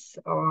 inches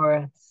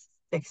or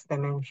sixth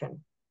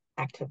dimension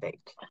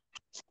activate.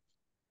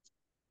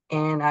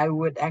 And I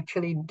would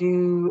actually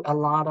do a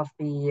lot of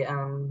the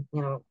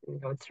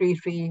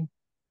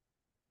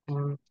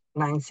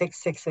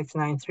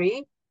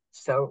 33966693.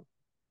 So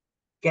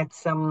get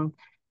some.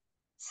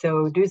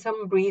 So do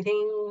some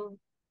breathing.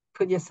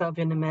 Put yourself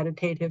in a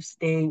meditative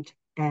state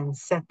and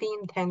set the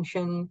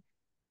intention.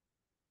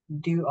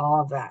 Do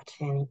all of that,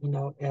 and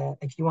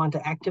if you want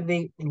to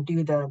activate and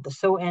do the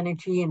soul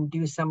energy and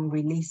do some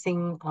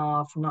releasing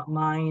of not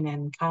mine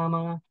and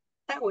karma,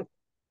 that would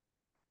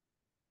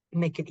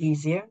make it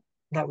easier.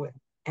 That would,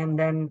 and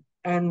then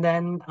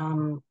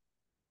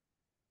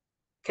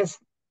because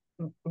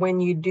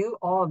when you do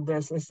all of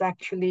this, it's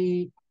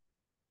actually,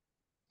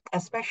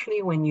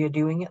 especially when you're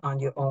doing it on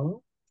your own.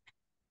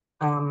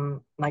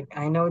 Like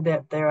I know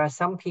that there are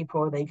some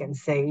people, they can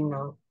say,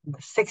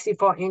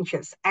 64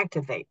 inches,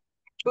 activate,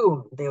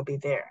 boom, they'll be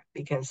there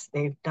because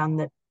they've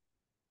done it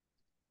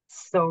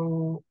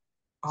so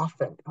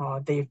often, or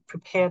they've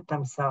prepared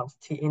themselves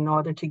in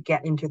order to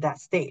get into that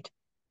state.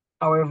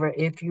 However,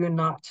 if you're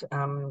not,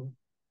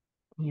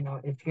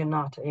 if you're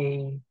not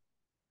a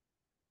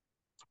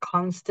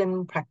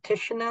constant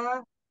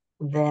practitioner,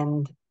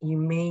 then you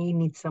may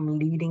need some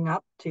leading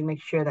up to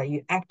make sure that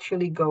you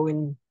actually go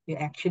in, you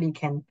actually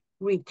can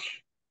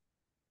reach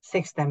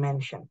sixth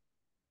dimension.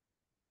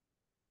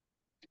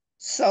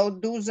 So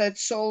do that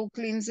soul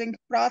cleansing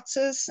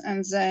process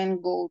and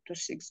then go to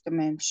sixth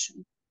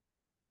dimension.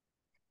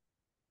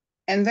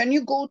 And when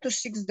you go to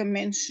sixth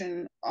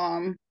dimension,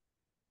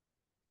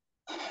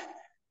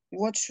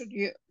 what should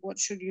you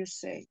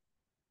say?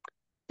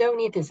 Don't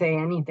need to say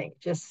anything.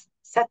 Just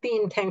set the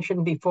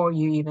intention before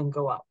you even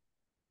go up.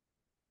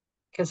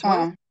 Because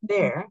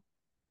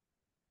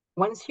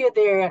once you're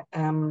there,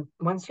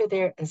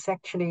 it's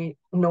actually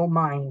no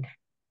mind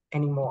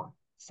anymore.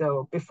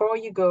 So before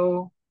you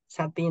go,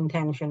 set the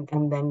intention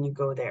and then you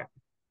go there.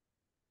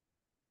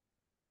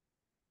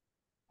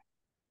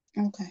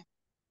 Okay.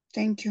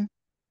 Thank you.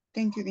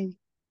 Thank you, Vinny.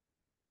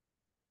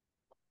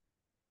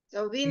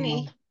 So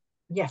Vinny,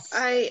 yes,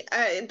 I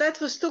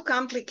that was too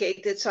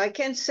complicated, so I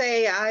can't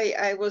say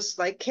I was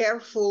like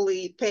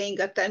carefully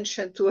paying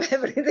attention to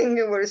everything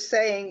you were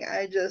saying.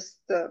 I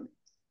just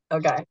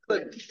okay,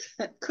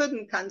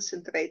 couldn't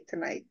concentrate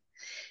tonight.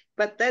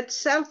 But that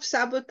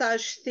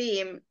self-sabotage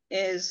theme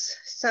is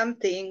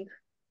something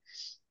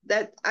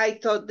that I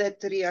thought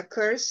that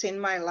reoccurs in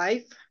my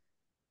life.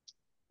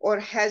 or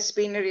has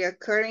been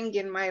reoccurring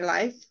in my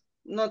life,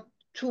 not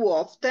too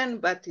often,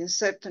 but in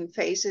certain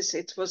phases,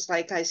 it was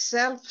like I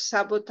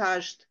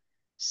self-sabotaged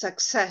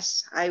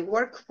success. I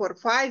work for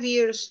 5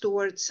 years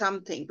towards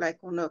something, like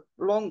on a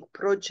long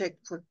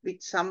project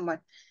with someone.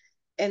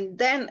 And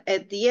then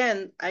at the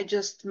end, I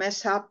just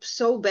mess up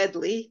so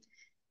badly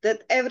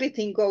that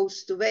everything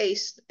goes to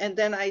waste. And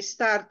then I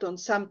start on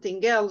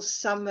something else,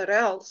 somewhere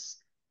else,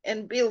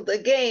 and build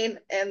again,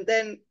 and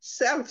then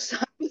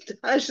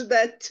self-sabotage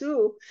that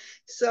too.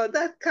 So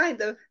that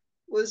kind of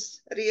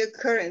was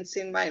reoccurrence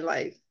in my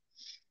life.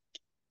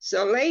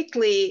 So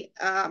lately,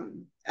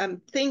 I'm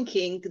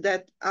thinking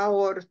that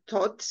our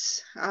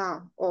thoughts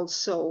are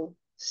also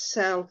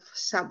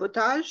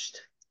self-sabotaged.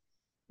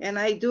 And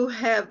I do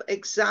have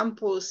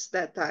examples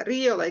that are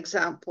real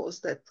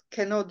examples that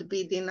cannot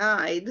be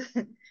denied.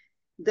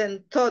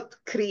 Then thought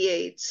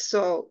creates.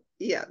 So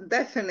yeah,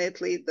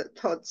 definitely the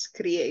thoughts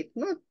create.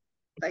 Not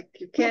like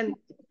you can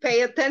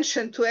pay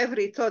attention to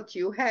every thought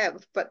you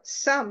have, but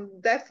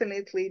some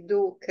definitely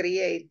do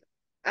create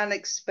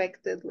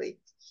unexpectedly.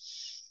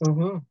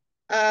 Mm-hmm.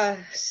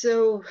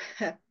 So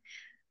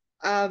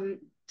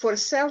for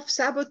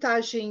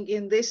self-sabotaging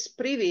in this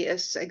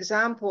previous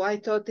example, I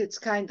thought it's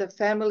kind of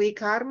family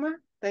karma.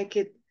 Like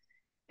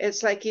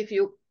it's like if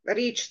you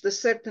reach the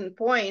certain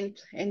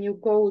point and you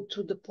go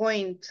to the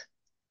point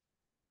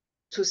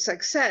to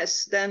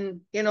success,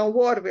 then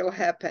war will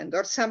happen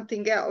or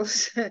something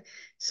else.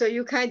 So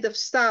you kind of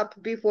stop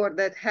before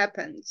that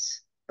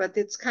happens. But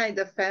it's kind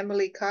of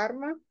family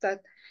karma.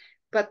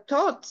 But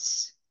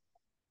thoughts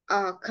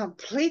are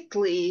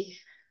completely,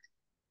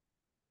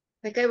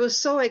 like I was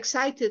so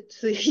excited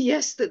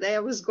yesterday. I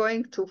was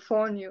going to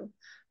phone you.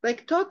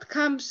 Like thought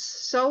comes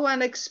so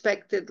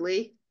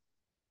unexpectedly,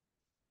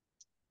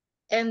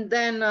 and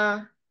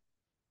then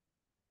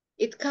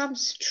it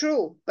comes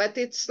true, but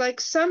it's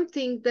like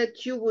something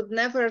that you would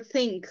never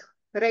think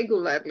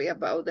regularly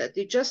about that.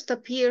 It just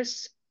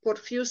appears for a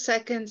few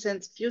seconds,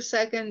 and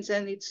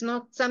it's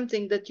not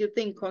something that you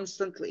think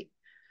constantly.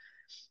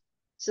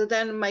 So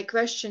then my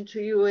question to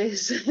you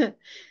is,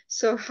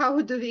 so how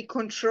do we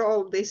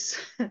control this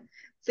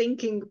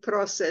thinking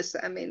process?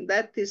 I mean,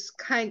 that is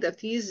kind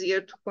of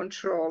easier to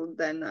control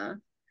than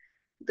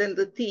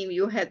the theme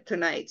you had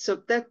tonight. So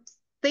that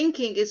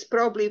thinking is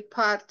probably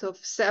part of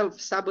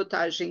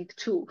self-sabotaging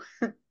too,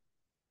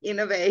 in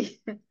a way.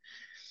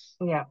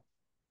 Yeah.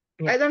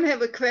 Yeah. I don't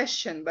have a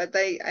question, but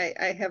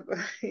I have,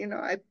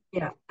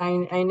 Yeah.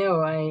 I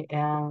know.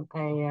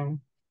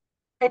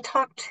 I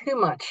talk too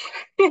much.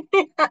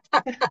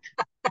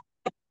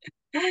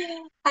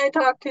 I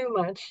talk too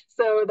much,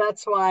 so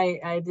that's why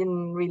I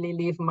didn't really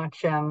leave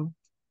much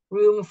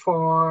room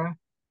for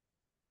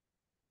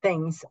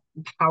things.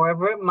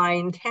 However, my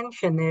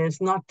intention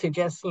is not to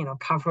just,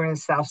 cover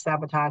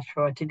self-sabotage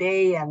for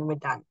today and we're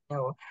done.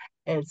 No,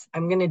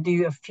 I'm going to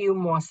do a few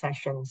more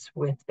sessions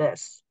with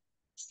this.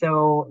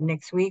 So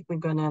next week we're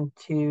going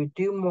to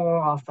do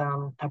more of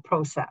a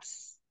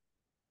process.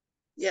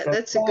 Yeah, So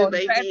that's a good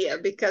idea,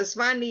 because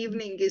one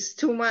evening is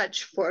too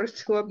much to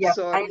yeah, I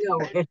absorb.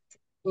 know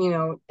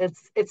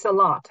it's a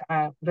lot.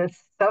 This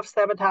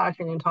self-sabotage,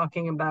 and you're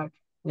talking about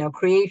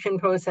creation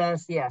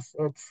process. Yes,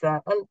 it's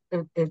a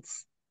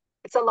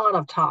lot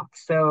of talk.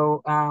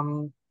 So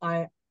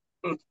I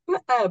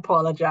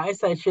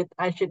apologize. I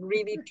should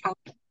really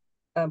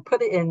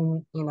put it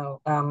in,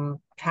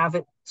 have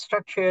it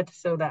structured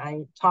so that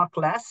I talk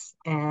less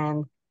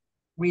and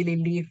really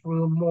leave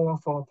room more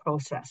for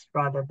process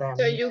rather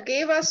So than. you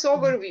gave us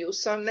overview.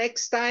 So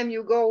next time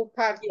you go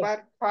part, Yeah,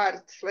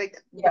 like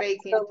yeah.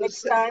 break So into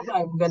next time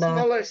I'm gonna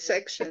smaller break it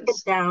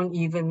sections. down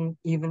even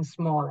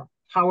smaller.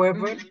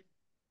 However, Mhm.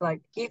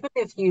 like even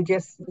if you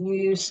just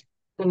use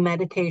the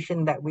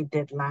meditation that we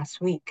did last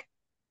week,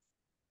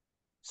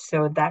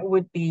 so that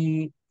would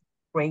be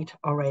great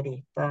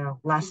already. The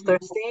last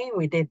Thursday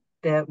we did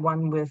the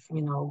one with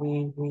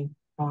we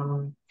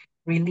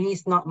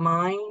release not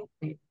mine,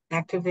 we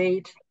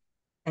activate,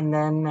 and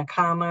then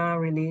karma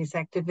release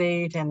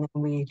activate, and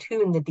then we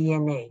tune the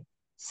DNA.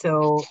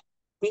 So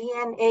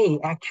DNA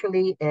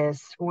actually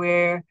is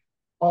where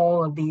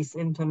all of these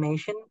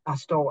information are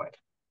stored.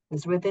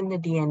 It's within the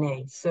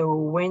DNA. So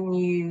when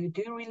you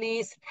do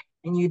release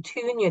and you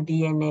tune your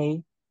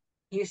DNA,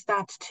 you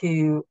start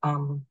to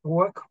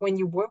work. When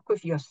you work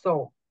with your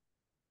soul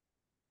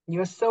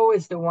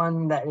is the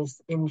one that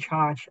is in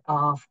charge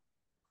of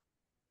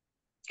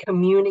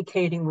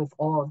communicating with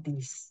all of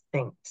these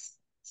things.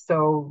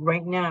 So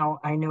right now,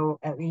 I know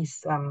at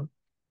least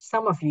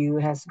some of you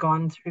has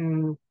gone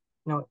through,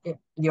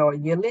 your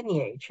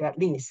lineage. At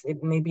least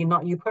it maybe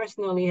not you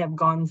personally have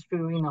gone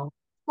through,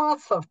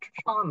 lots of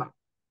trauma.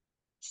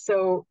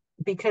 So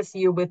because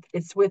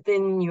it's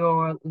within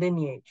your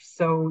lineage.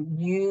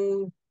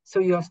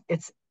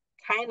 It's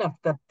kind of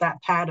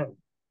that pattern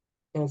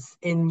is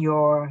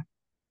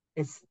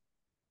it's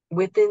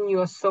within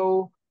your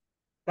soul.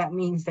 That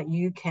means that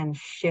you can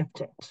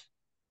shift it.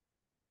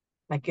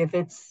 Like if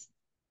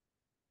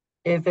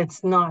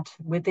it's not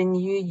within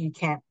you, you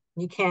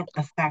can't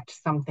affect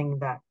something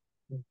that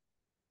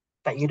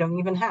you don't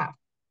even have.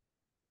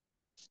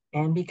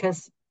 And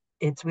because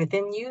it's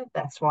within you,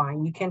 that's why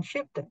you can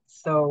shift it.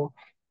 So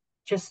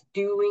just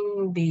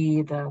doing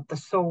the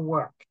soul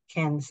work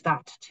can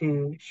start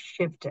to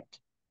shift it.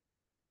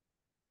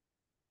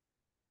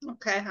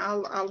 Okay,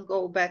 I'll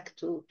go back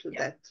to Yeah.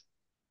 that.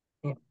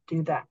 Yeah,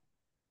 do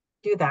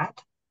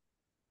that.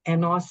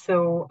 And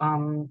also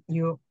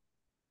you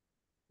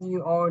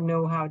all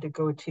know how to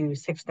go to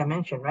sixth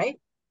dimension, right?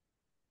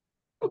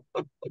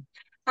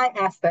 I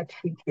asked that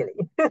cheekily.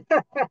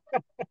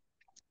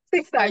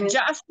 Sixth I dimension.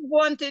 just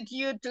wanted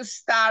you to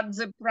start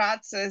the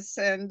process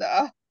and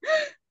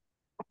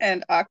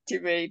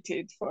activate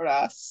it for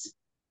us.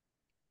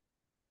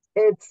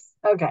 It's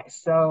okay.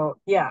 So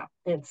yeah,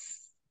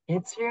 it's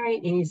very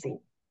easy.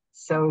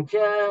 So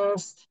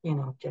just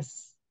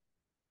just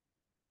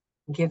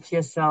give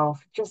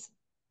yourself, just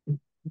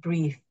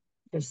breathe,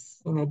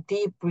 just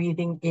deep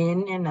breathing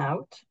in and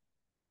out.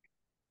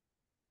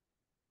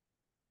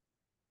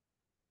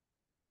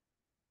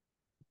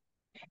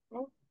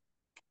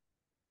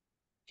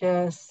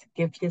 Just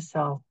give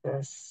yourself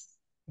this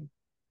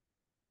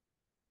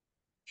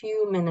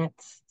few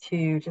minutes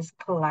to just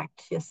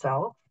collect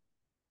yourself,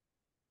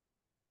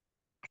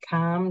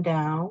 calm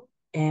down,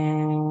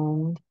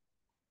 and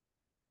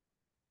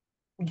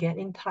get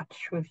in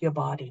touch with your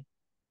body,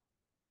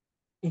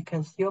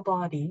 because your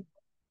body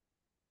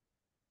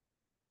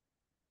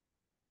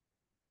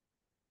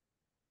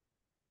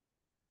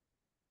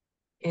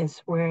is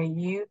where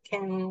you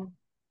can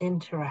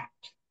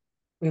interact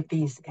with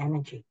these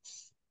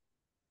energies.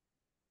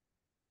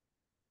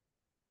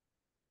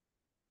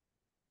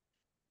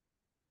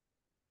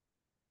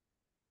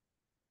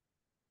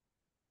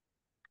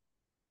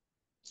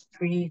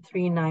 Three,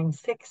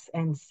 396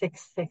 and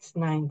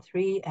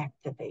 6693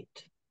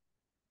 activate.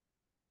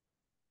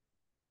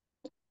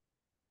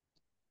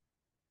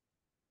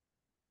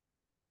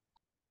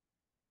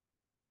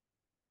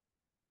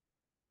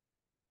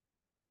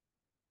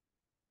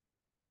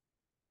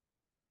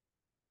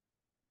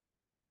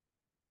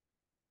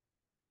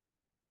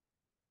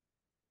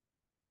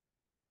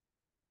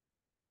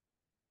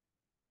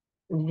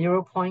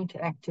 Zero point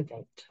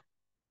activate.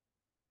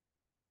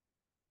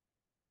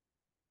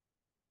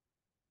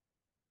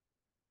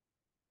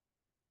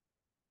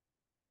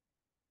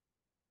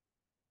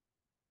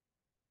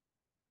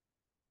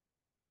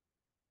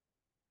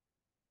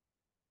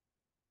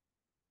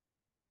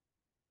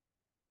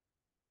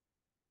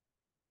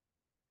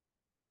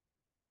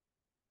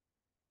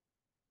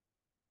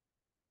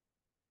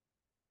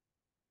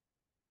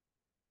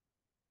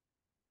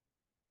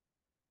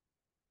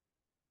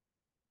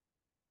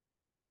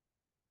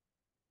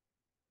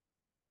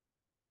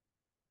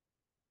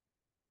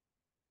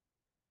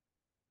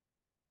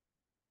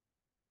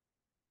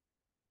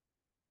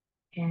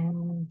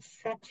 And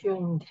set your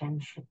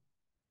intention.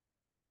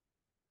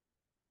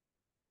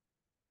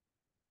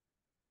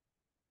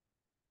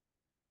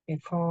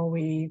 Before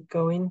we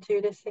go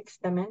into the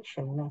sixth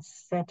dimension,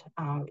 let's set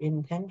our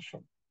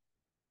intention.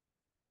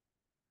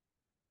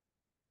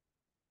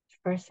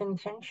 First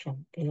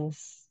intention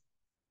is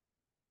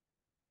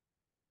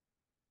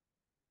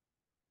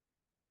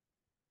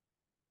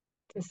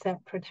to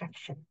set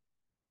protection.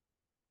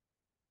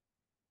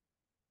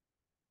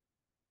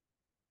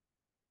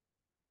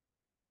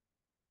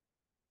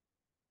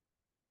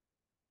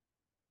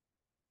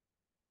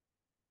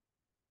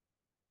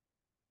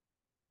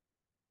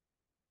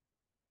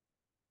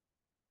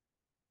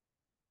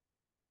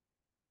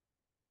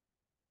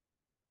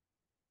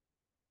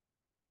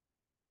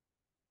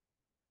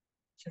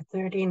 So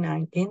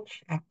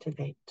 39-inch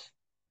activate.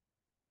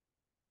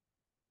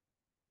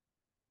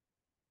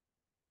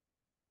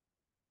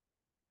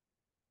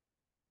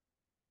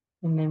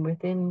 And then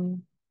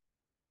within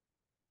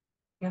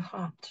your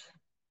heart,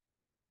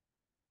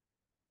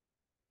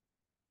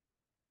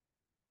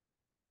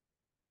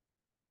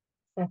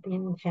 set the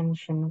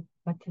intention.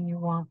 What do you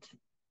want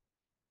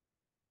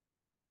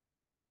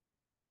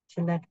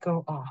to let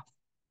go of,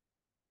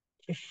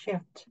 to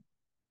shift,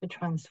 to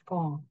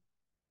transform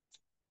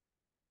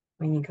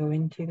when you go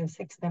into the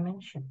sixth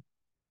dimension?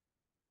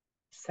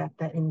 Set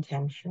that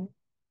intention.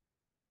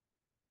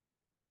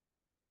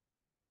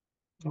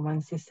 And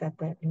once you set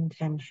that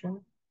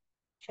intention,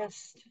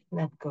 just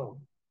let go.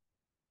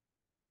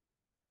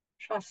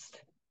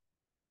 Trust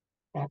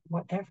that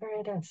whatever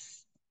it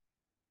is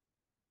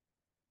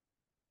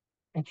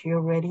that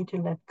you're ready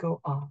to let go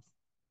of,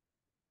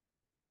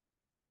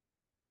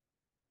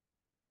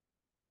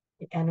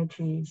 the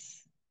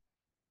energies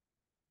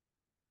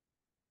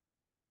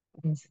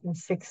in the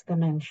sixth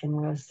dimension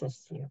will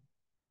assist you.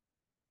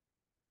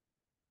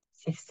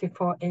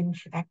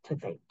 64-inch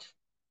activate.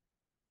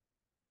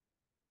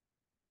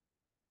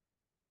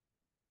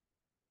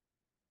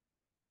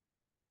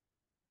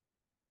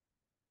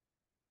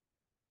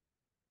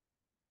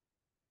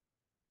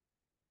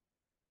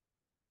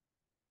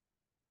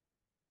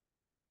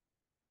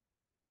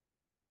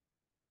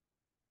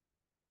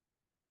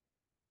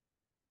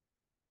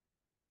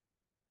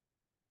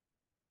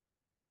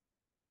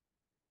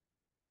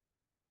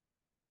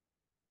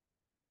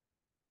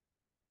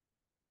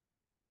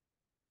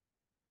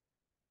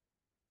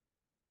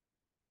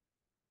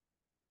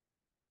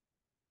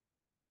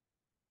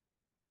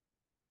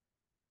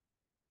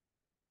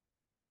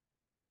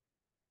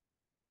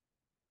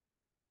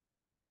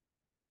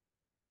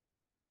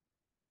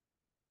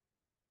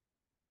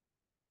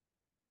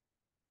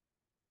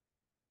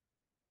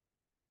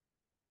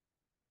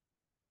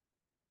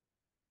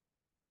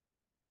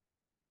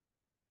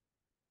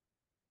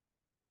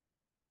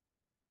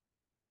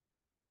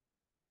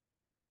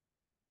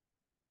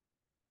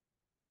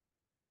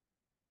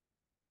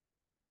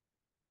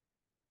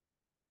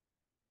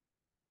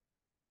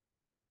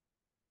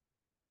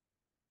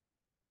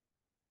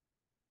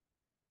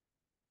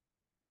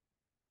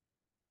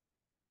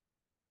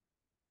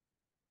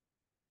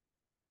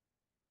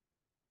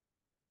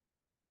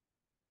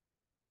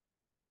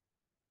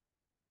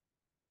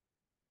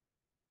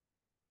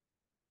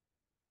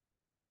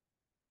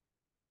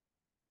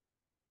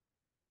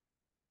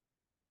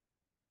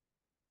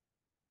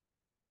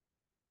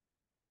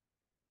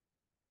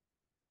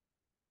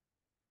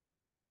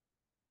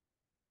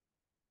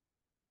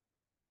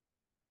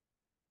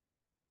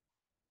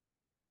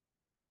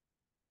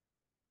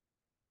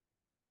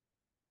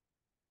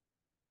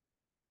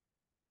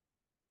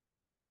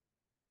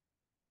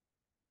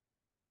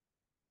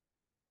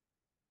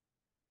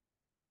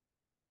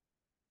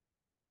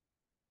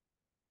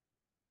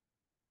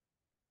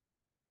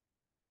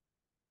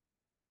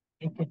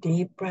 Take a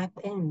deep breath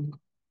in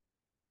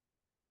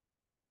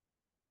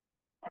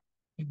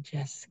and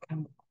just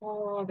come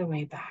all the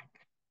way back.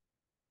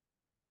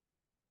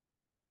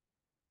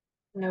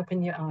 And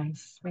open your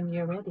eyes when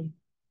you're ready.